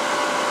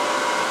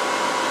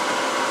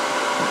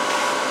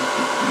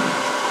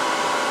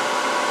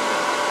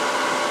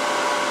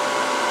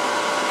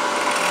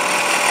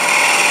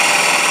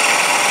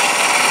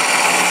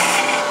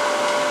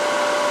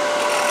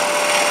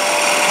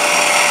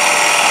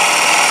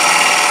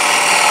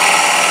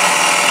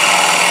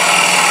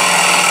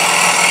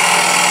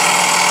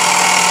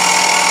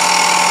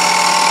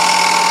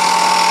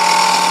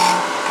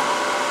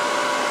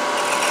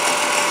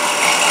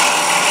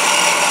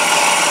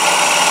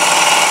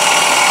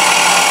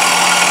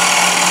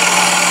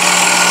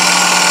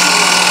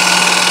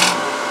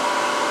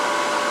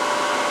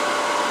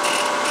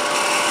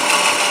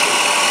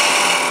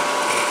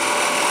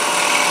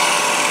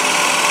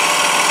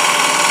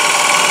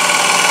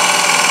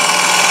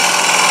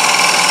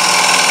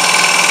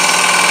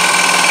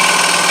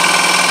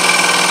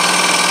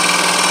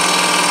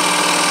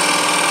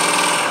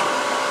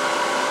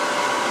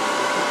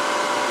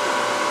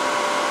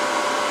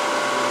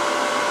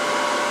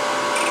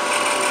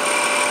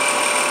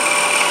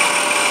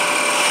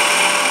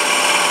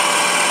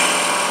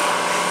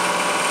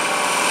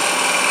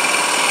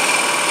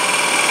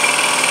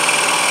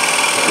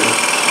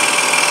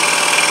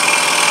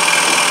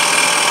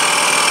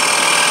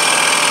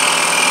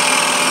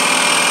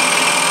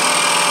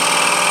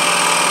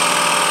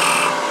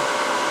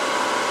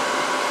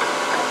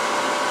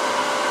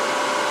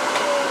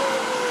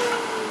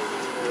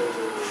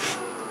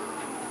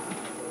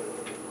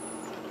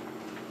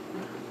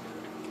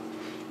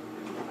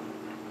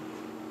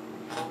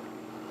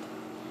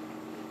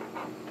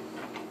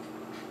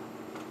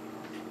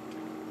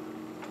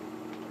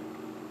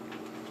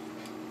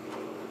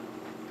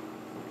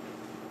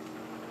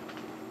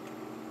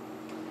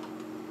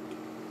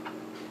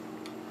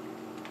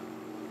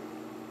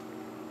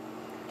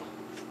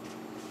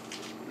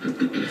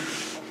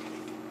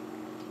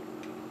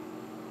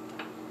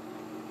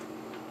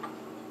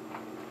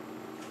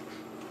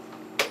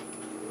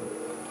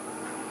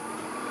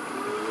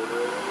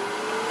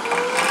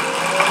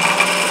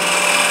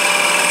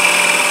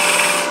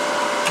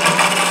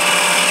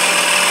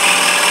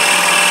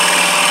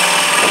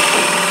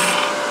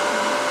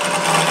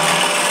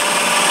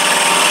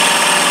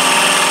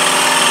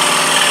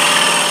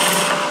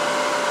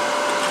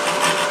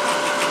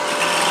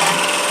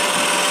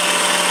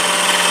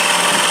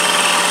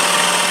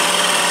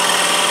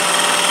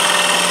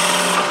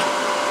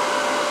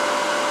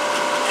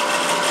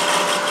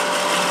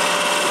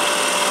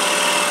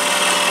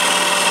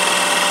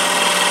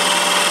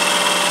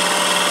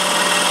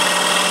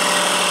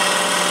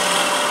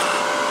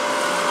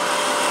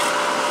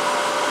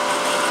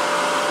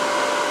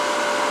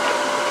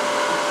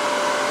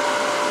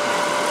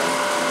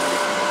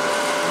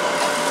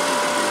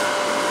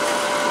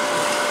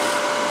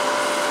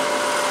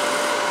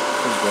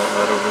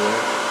 Right over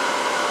there.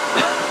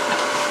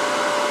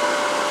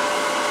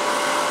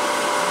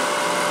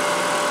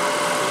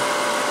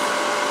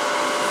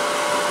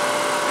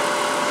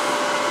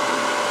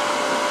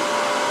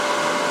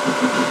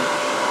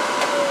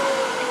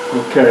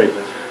 Okay,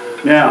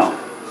 now,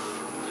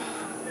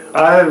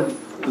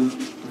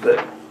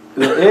 the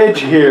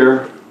edge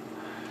here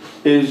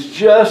is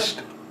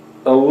just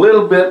a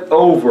little bit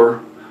over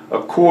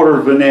 1/4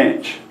 of an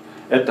inch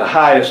at the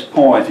highest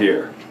point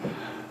here.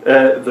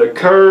 The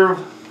curve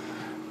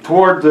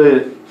toward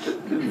the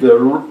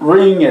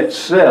ring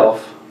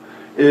itself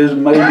is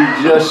maybe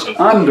just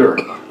under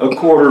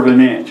 1/4 of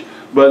an inch.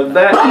 But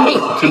that,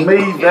 to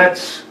me,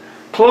 that's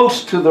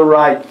close to the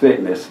right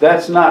thickness.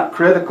 That's not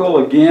critical,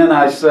 again,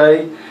 I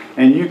say,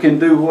 and you can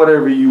do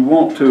whatever you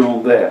want to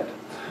on that.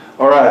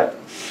 All right,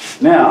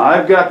 now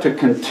I've got to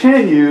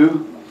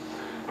continue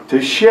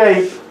to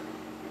shape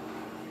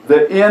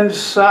the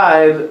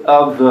inside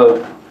of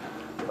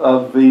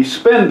the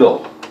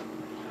spindle.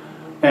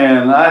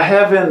 And I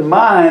have in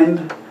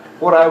mind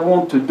what I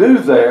want to do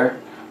there,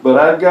 but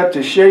I've got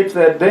to shape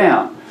that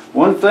down.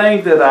 One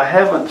thing that I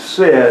haven't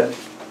said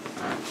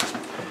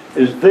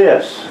is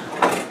this.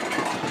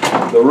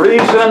 The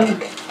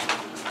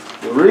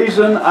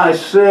reason I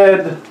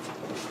said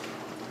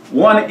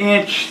 1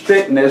 inch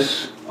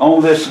thickness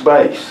on this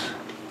base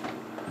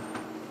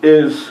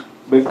is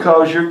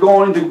because you're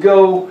going to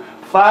go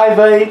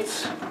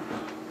 5/8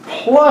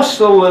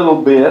 plus a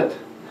little bit.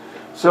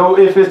 So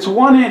if it's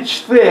 1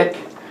 inch thick,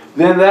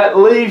 then that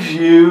leaves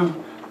you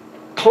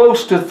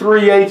close to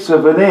 3/8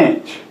 of an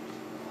inch.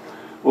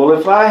 Well,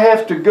 if I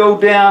have to go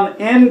down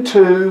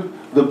into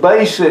the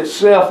base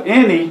itself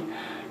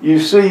you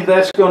see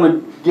that's going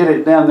to get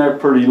it down there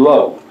pretty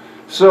low.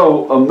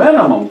 So a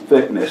minimum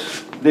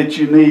thickness that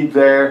you need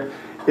there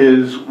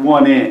is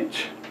 1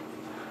 inch.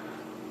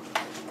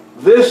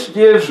 This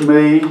gives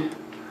me,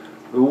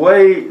 the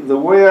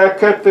way I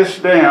cut this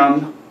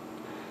down,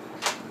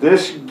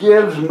 this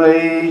gives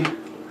me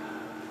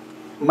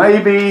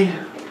maybe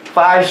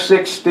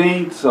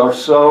 5/16 or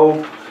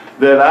so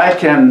that I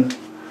can,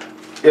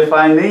 if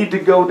I need to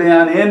go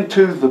down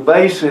into the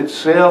base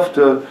itself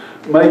to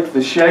make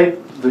the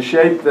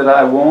shape that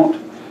I want,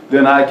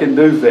 then I can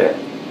do that.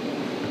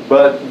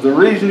 But the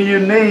reason you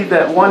need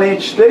that 1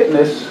 inch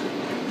thickness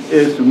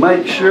is to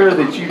make sure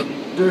that you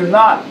do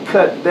not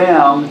cut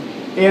down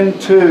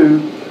into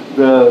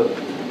the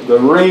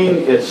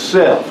ring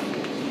itself.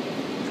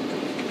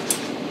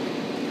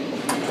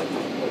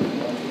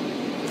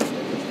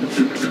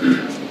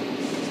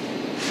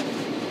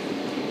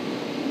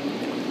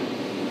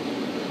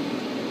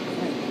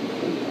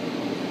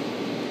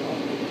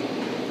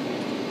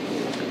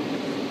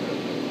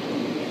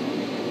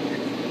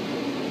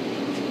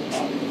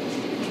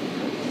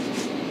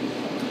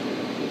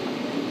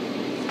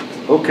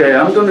 Okay,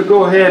 I'm going to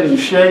go ahead and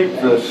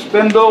shape the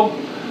spindle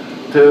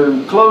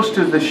to close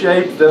to the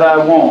shape that I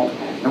want.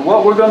 And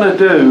what we're going to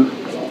do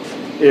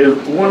is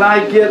when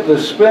I get the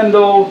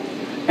spindle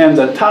and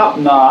the top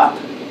knot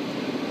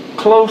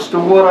close to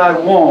what I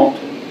want,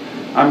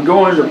 I'm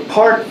going to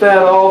part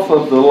that off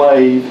of the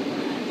lathe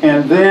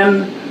and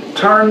then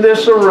turn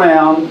this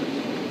around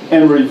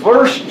and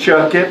reverse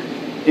chuck it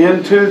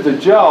into the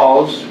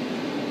jaws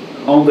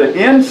on the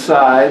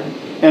inside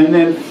and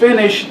then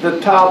finish the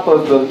top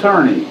of the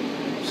turning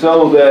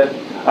so that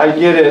I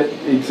get it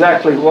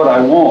exactly what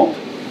I want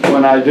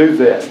when I do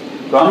that.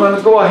 So I'm going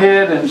to go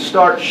ahead and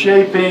start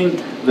shaping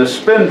the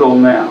spindle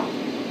now.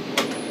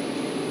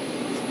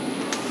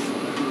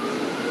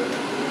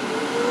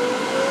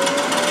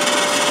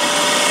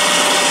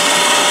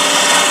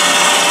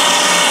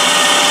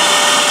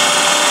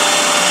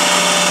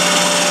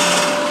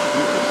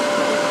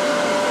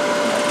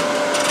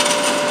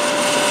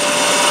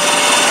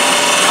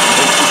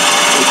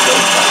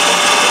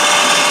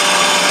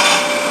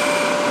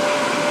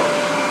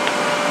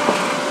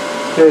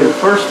 Okay, the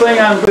first thing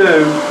I'm going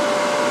to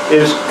do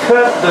is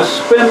cut the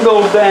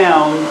spindle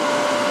down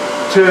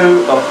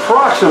to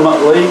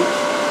approximately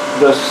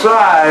the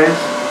size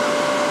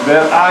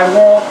that I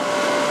want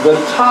the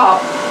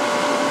top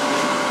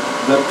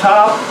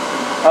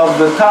of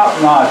the top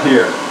knot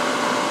here.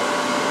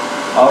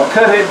 I'll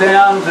cut it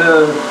down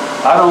to,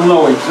 I don't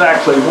know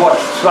exactly what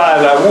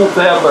size I want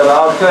that, but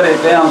I'll cut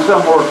it down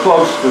somewhere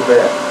close to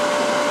that.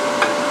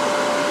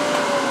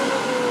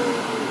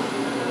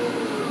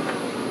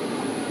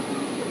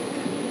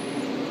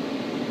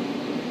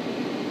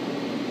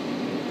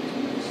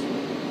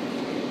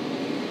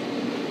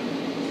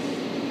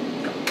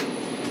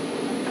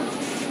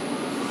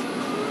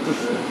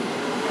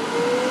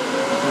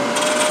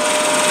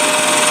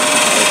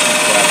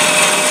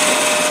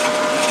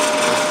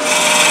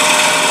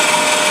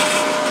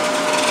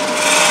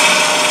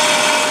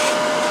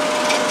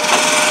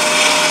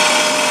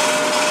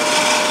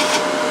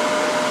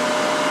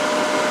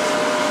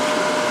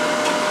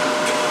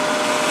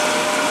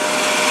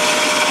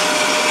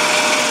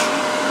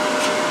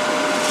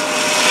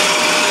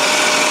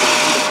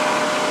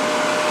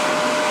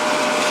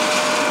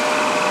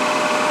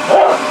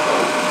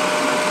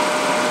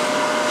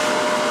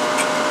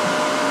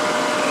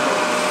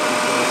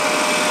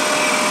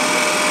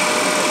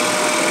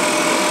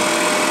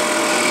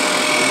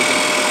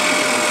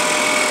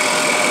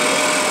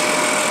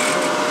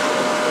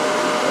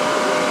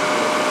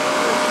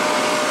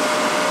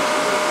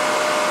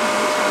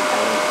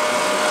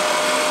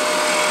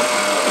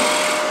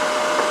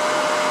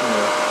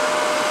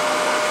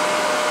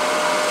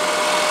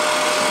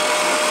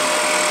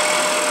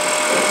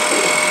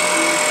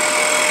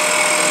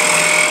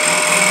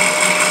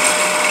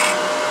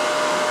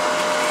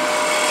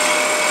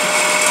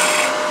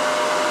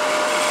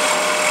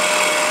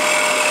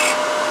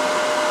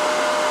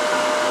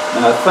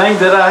 And the thing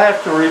that I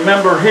have to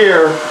remember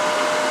here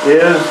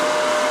is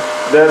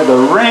that the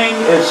ring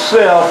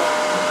itself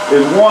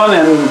is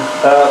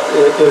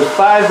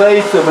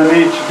 5/8 of an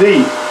inch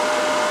deep.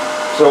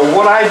 So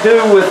what I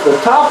do with the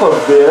top of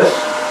this,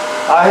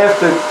 I have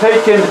to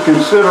take into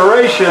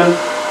consideration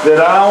that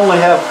I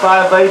only have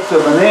 5/8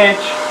 of an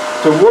inch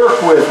to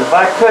work with. If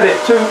I cut it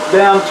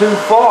down too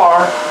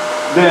far,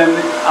 then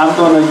I'm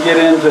going to get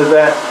into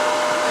that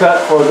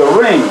cut for the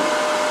ring,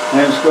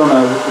 and it's going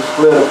to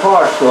split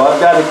apart. So I've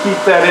got to keep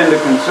that into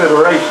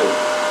consideration.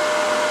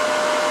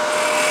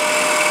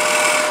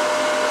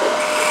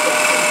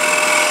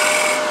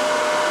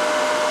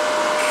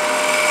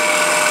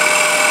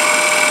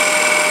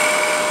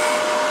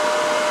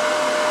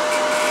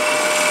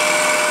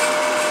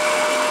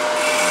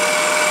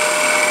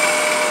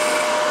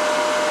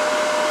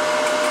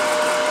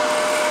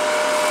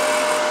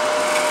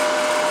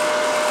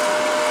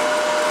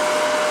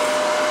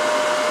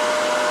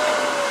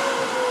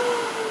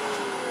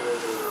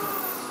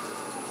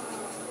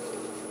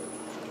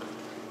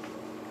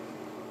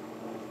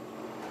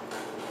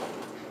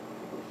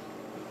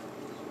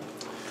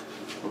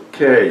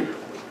 Okay,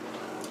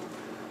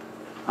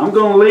 I'm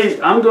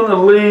going to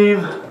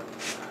leave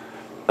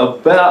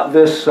about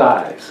this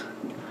size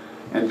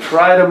and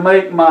try to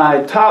make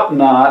my top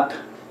knot,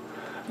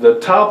 the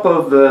top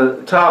of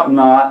the top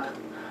knot,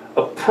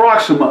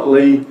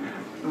 approximately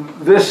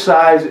this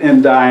size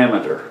in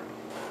diameter.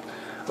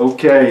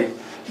 Okay,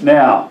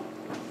 now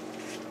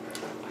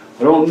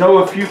I don't know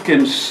if you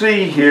can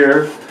see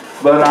here,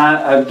 but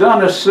I've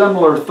done a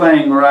similar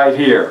thing right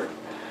here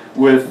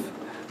with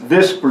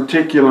this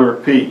particular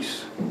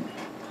piece.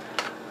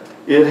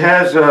 It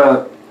has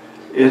a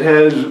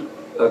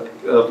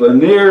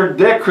veneer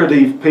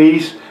decorative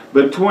piece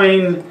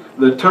between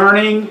the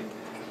turning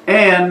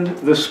and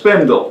the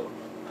spindle,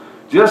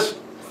 just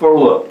for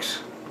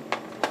looks.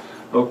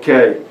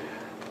 Okay,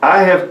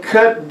 I have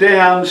cut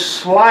down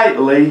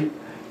slightly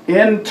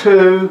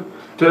into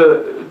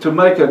to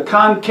make a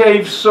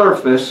concave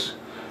surface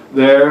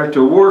there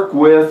to work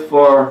with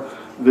for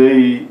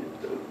the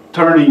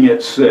turning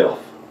itself.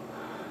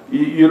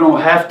 You don't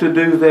have to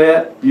do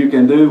that. You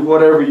can do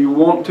whatever you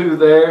want to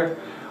there,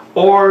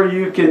 or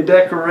you can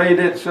decorate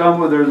it some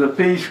where there's a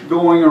piece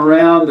going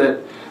around that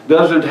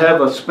doesn't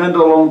have a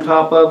spindle on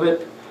top of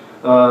it.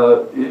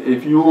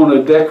 If you want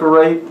to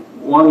decorate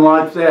one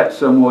like that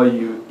some way,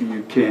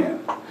 you can.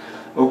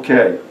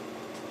 Okay,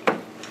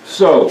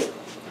 so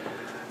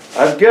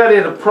I've got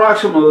it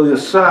approximately the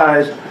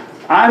size.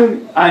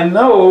 I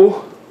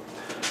know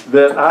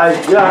that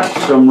I've got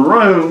some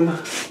room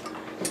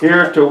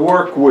here to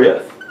work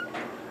with.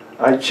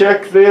 I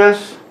checked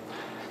this,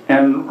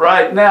 and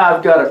right now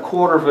I've got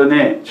 1/4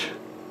 inch.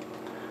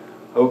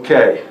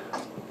 Okay,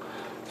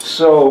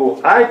 so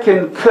I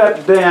can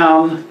cut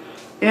down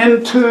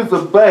into the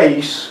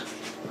base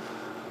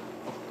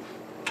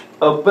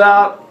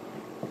about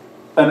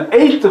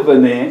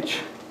 1/8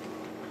 inch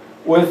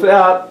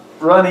without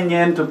running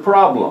into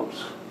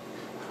problems.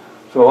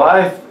 So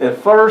at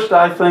first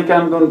I think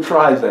I'm going to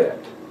try that.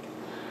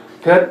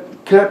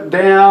 Cut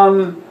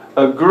down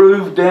a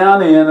groove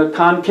down in, a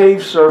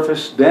concave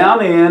surface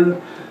down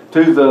in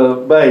to the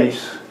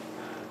base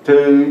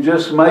to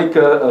just make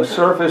a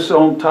surface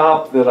on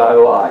top that I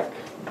like.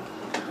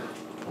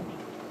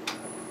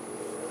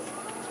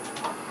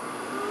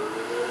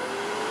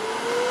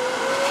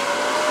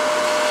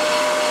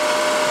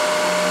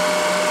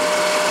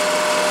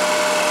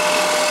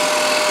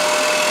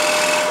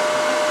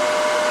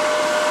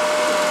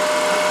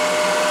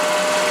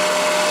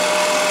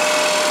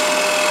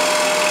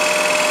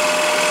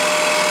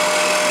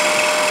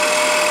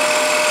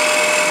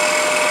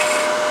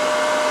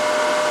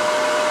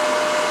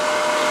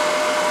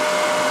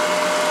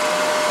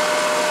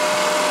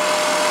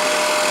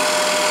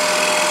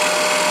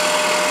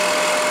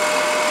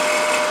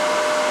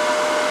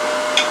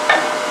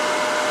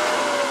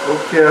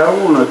 Okay, I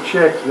want to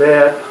check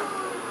that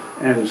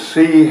and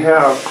see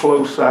how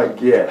close I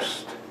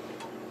guessed.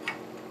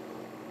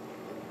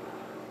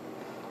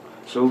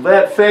 So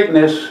that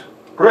thickness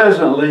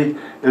presently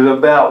is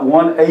about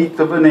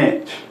 1/8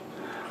 inch.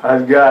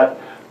 I've got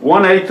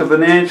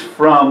 1/8 inch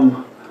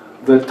from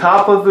the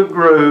top of the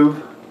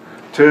groove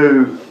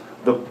to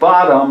the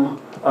bottom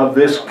of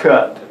this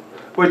cut,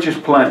 which is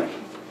plenty.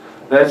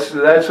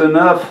 That's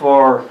enough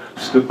for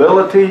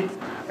stability,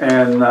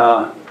 and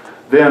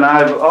then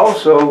I've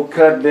also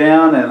cut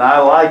down, and I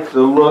like the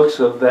looks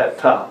of that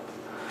top.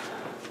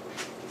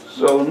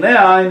 So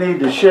now I need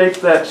to shape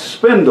that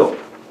spindle.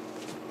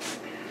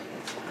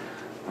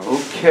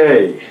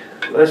 Okay,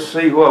 let's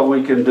see what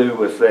we can do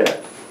with that.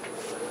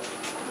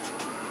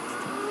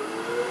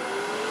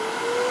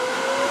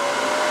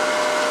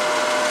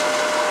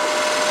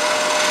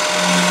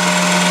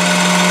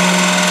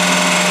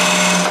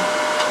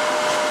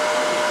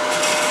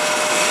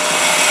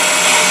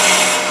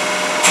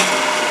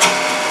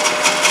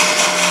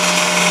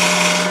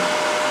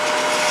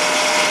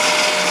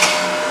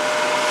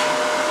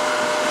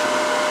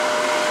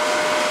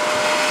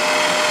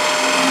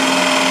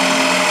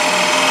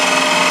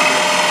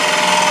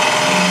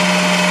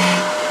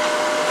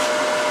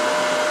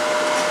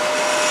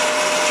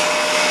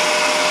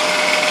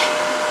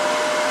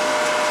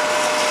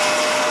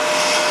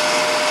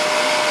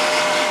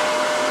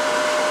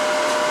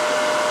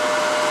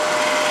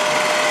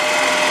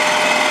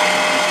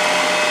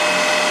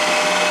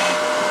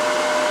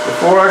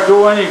 Before I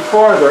go any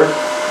farther,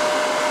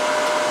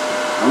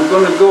 I'm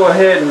going to go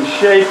ahead and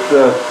shape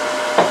the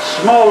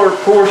smaller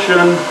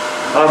portion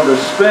of the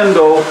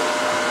spindle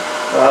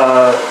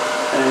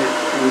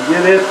and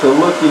get it to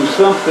looking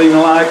something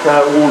like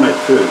I want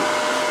it to.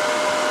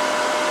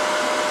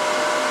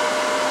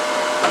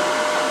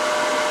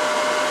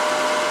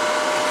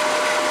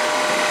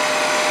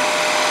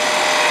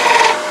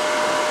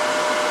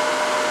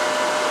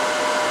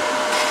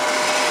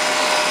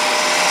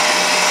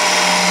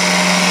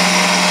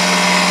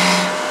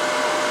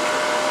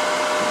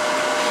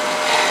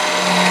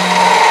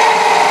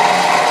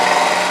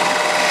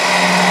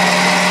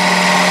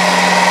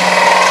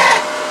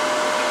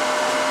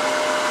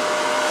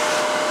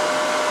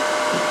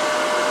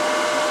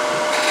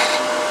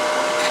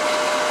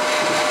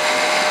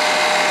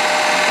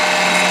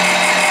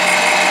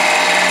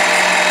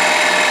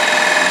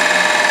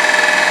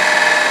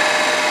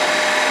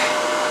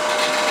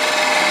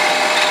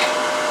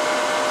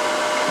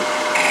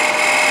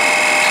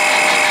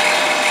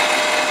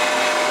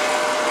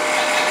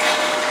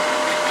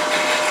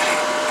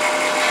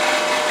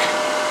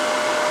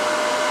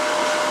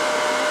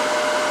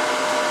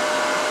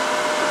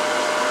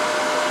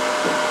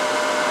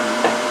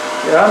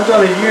 I'm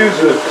going to use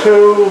a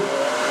tool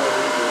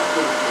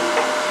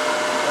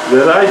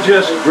that I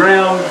just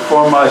ground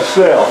for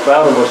myself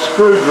out of a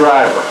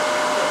screwdriver.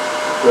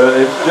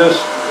 It's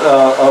just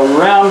a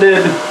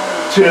rounded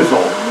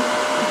chisel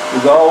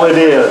is all it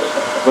is.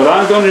 But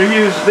I'm going to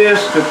use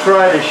this to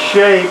try to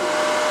shape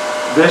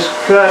this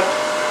cut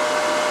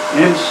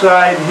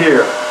inside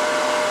here.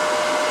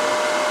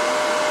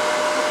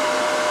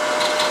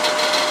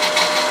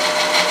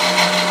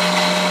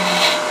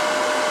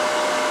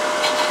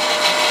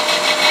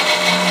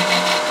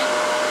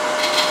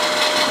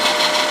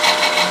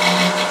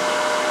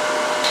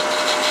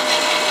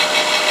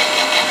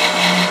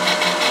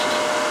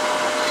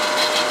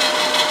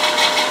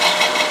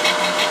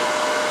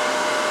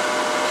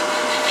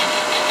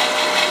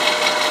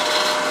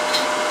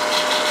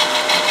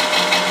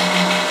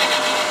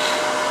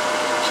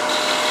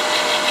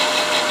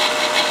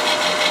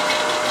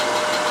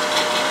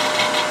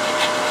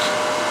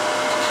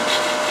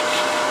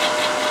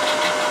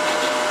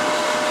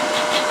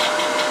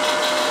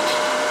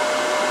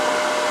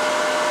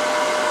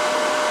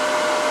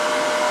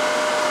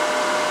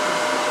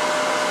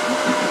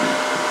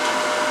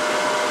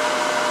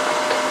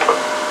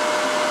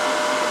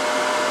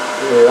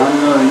 I'm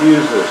going to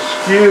use a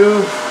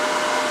skew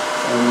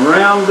and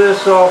round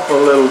this off a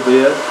little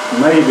bit,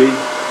 maybe.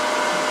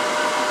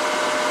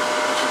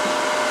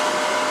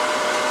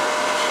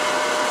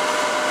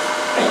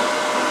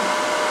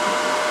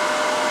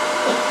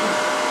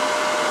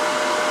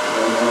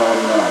 No,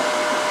 I'm not.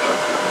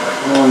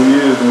 I'm going to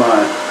use my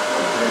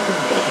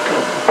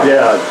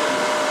gouge.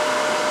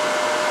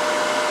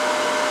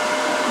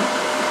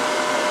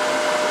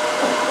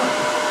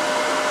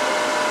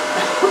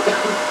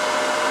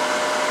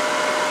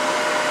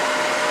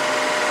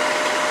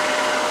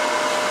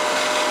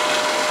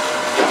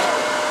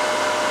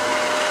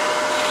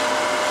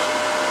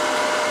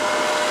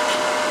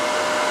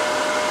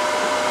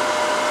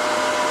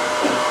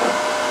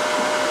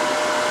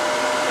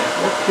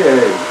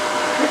 Okay.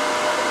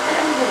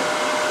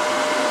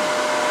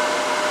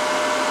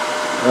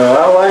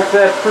 I like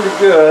that pretty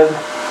good.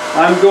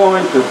 I'm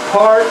going to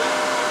part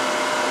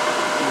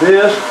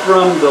this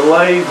from the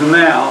lathe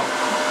now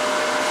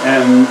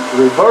and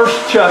reverse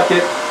chuck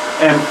it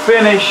and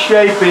finish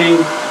shaping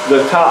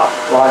the top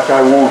like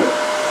I want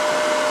it.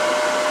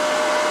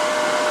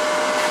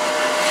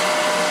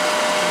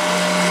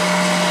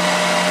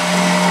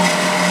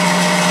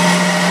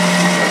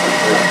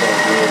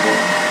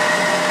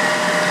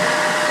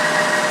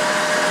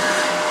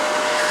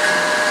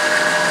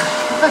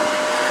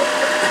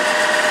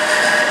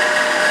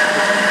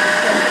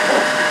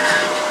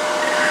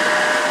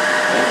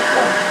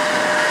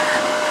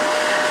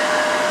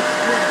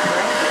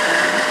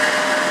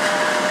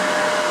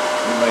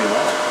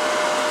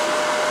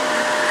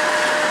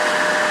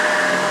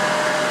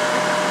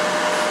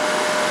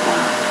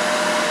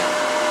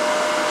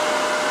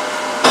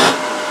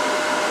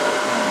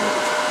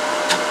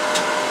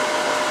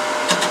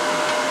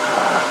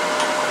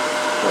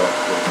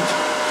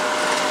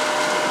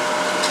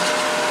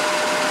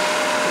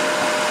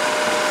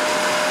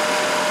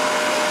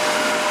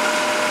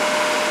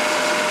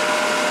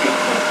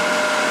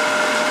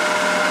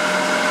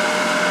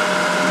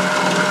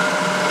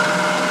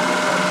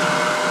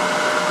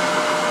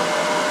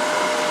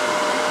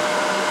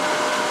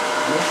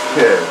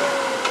 Okay.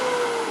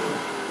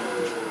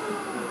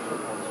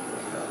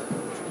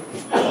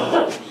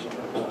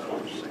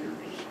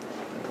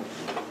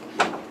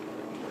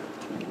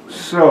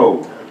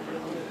 So,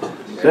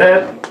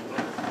 that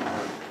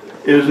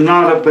is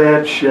not a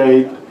bad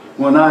shape.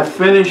 When I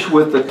finish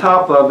with the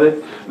top of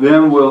it,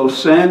 then we'll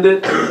sand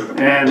it,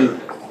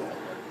 and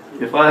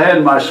if I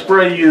had my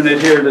spray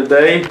unit here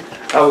today,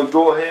 I would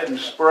go ahead and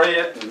spray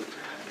it,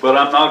 but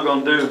I'm not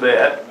going to do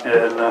that.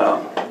 And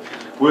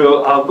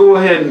I'll go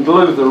ahead and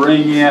glue the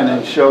ring in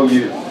and show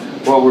you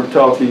what we're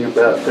talking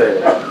about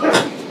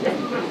there.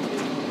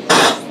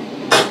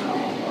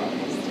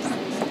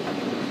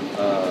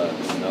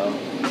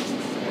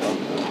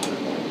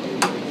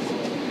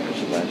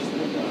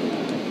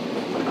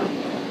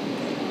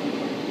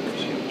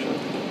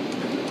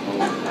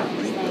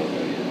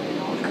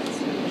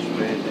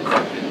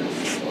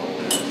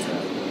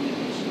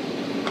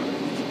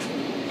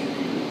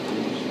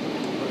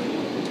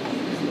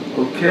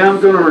 Okay,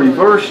 I'm going to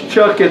reverse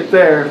chuck it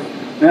there.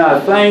 Now,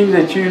 a thing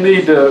that you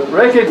need to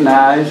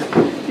recognize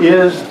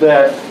is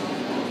that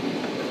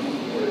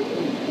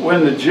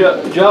when the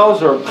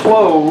jaws are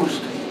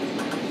closed,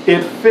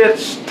 it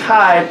fits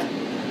tight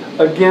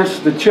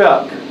against the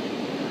chuck.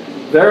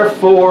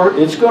 Therefore,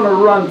 it's going to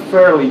run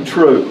fairly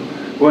true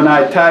when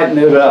I tighten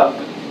it up.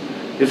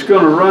 It's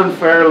going to run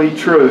fairly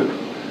true.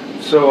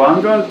 So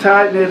I'm going to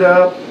tighten it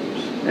up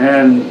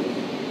and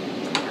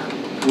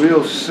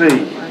we'll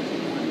see.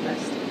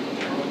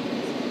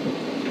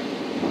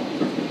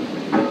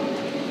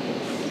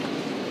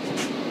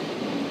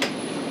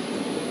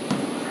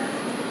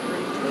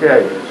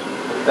 Okay,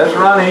 that's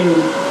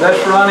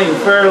running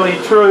fairly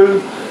true.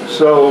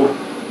 So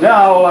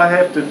now all I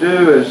have to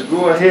do is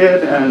go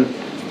ahead and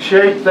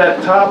shape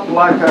that top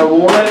like I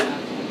want it.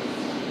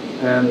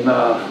 and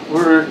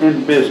we're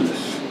in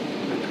business.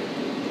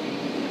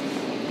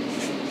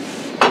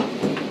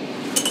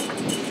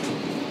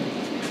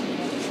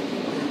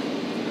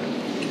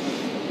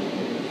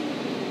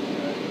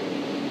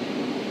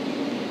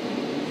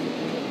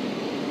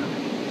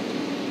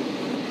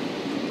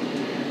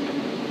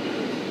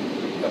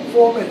 Got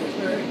 4 minutes,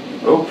 Mary.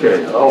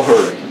 Okay, I'll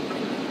hurry.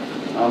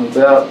 I'm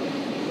about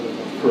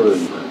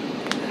through.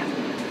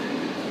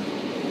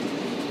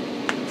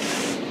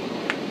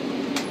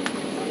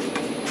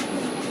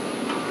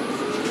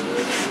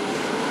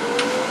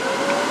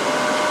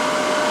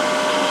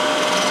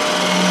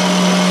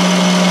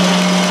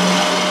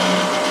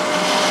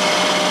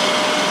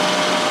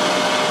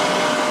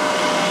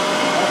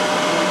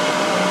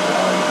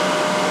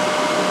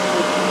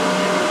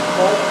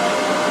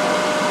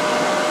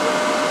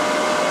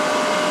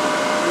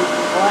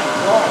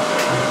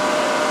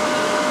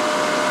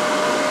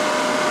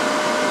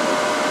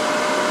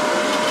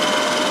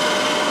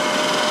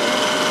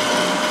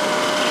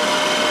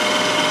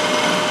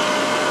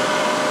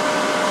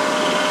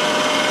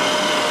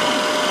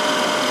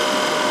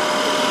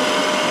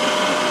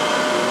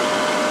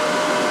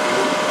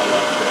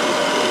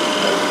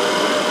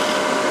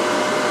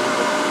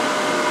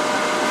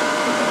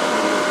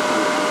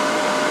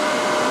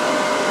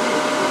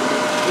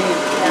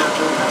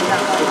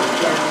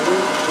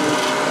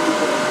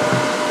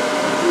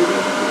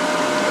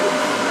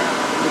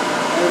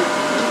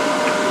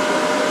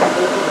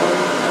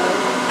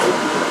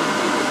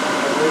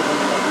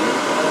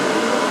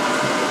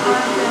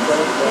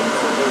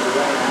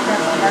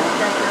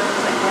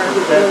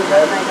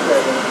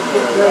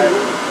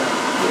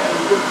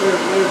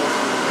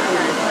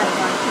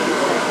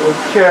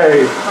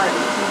 Okay,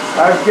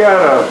 I've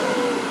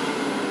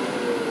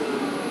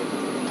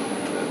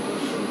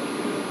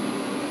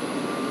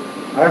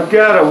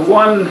got a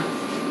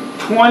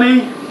 120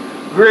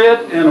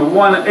 grit and a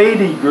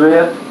 180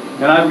 grit,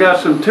 and I've got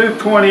some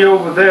 220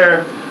 over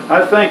there.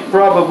 I think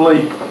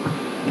probably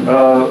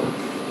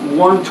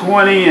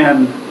 120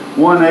 and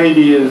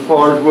 180 as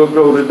far as we'll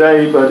go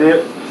today, but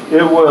it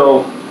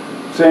will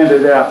sand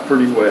it out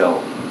pretty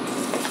well.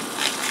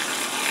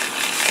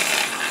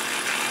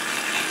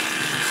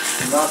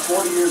 In my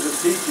 40 years of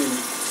teaching,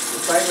 the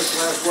famous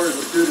last words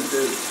of students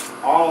is,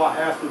 all I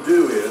have to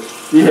do is.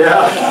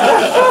 Yeah,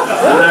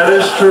 that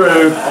is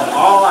true.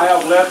 All I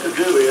have left to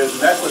do is,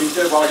 and that's what he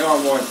said while ago.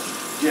 I'm going,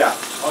 yeah,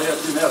 all you have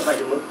to do now is make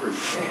it look pretty.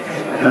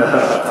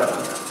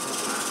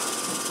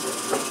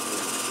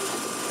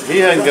 He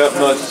hasn't got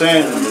much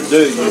sanding to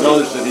do. You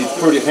notice that he's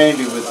pretty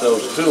handy with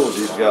those tools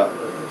he's got.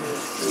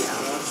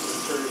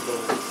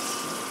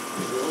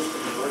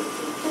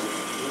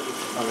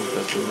 I think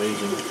that's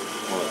amazing.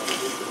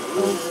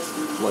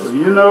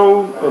 You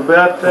know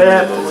about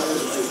that?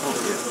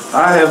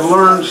 I have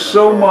learned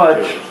so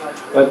much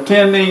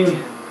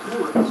attending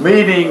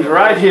meetings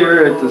right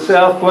here at the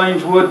South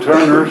Plains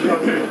Woodturners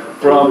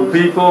from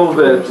people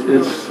that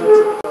it's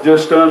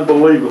just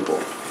unbelievable.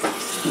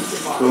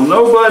 So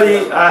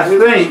nobody, I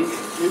think,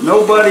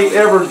 nobody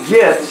ever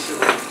gets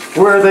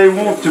where they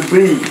want to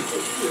be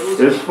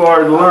as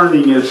far as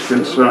learning is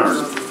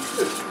concerned.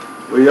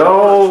 We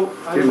all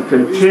can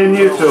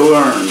continue to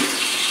learn.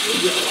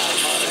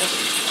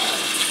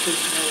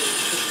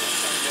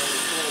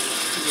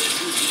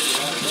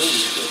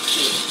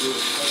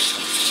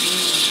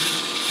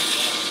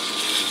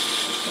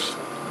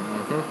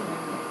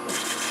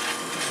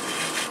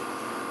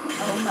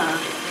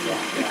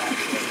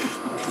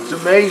 It's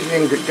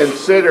amazing to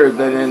consider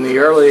that in the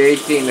early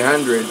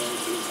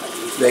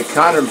 1800s, they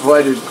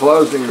contemplated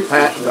closing the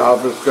patent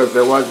office because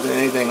there wasn't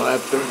anything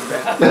left to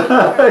invent.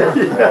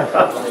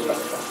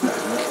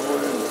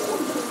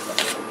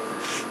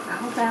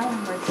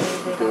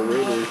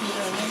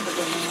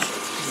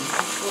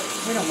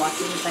 We don't watch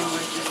anything where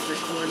it's just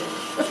recorded.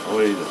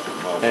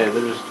 Hey,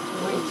 there's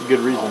a good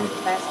reason.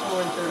 Fast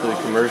forward through The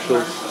all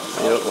commercials.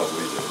 Yep.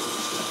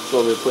 That's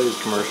So they play the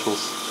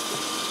commercials.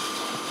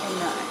 And,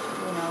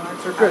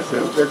 They're good.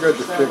 They're good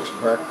to fix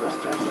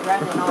breakfast.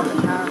 Rapping all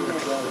the time.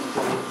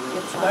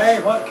 It's like,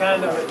 Larry, what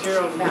kind of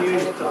material do you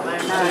use to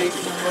laminate?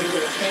 What is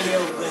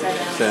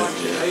it,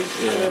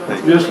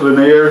 Yeah. Just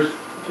veneers.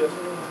 Just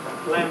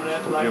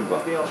laminate like the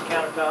bill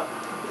countertop?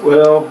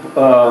 Well,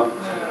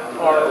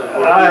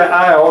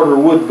 I order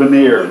wood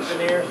veneers.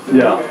 Veneers?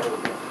 Yeah.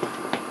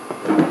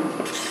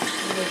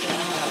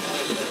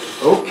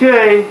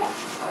 Okay,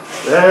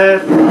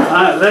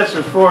 that's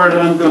as far as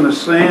I'm going to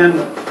sand.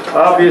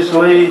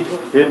 Obviously,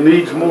 it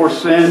needs more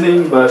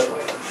sanding, but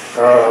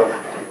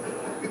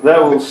that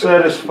will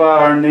satisfy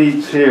our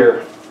needs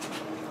here.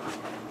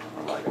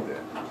 I like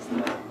that.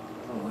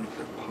 I like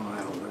the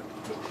pile,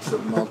 the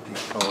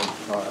multi-colored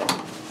pile.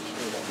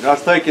 And I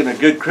was thinking a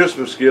good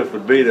Christmas gift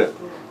would be to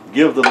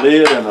give the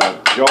lid and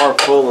a jar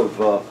full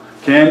of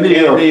Candy?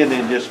 candy and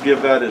then just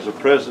give that as a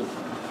present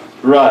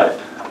Right.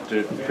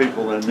 to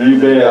people that You knew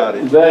they got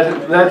bet.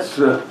 it. That's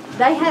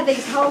they have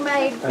these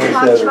homemade That's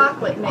hot better.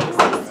 chocolate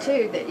mixes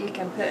too that you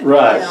can put.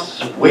 right.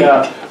 You know.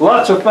 Yeah,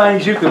 lots of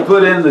things you can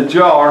put in the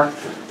jar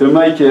to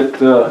make it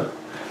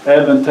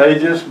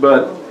advantageous,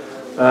 but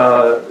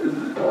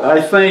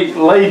I think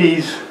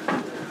ladies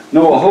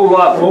know a whole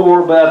lot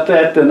more about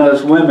that than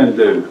us women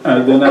do,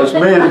 than us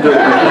men do.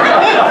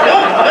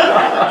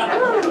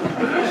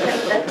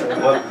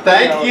 Well,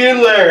 thank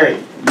you, Larry.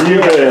 You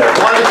bet.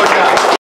 Wonderful job.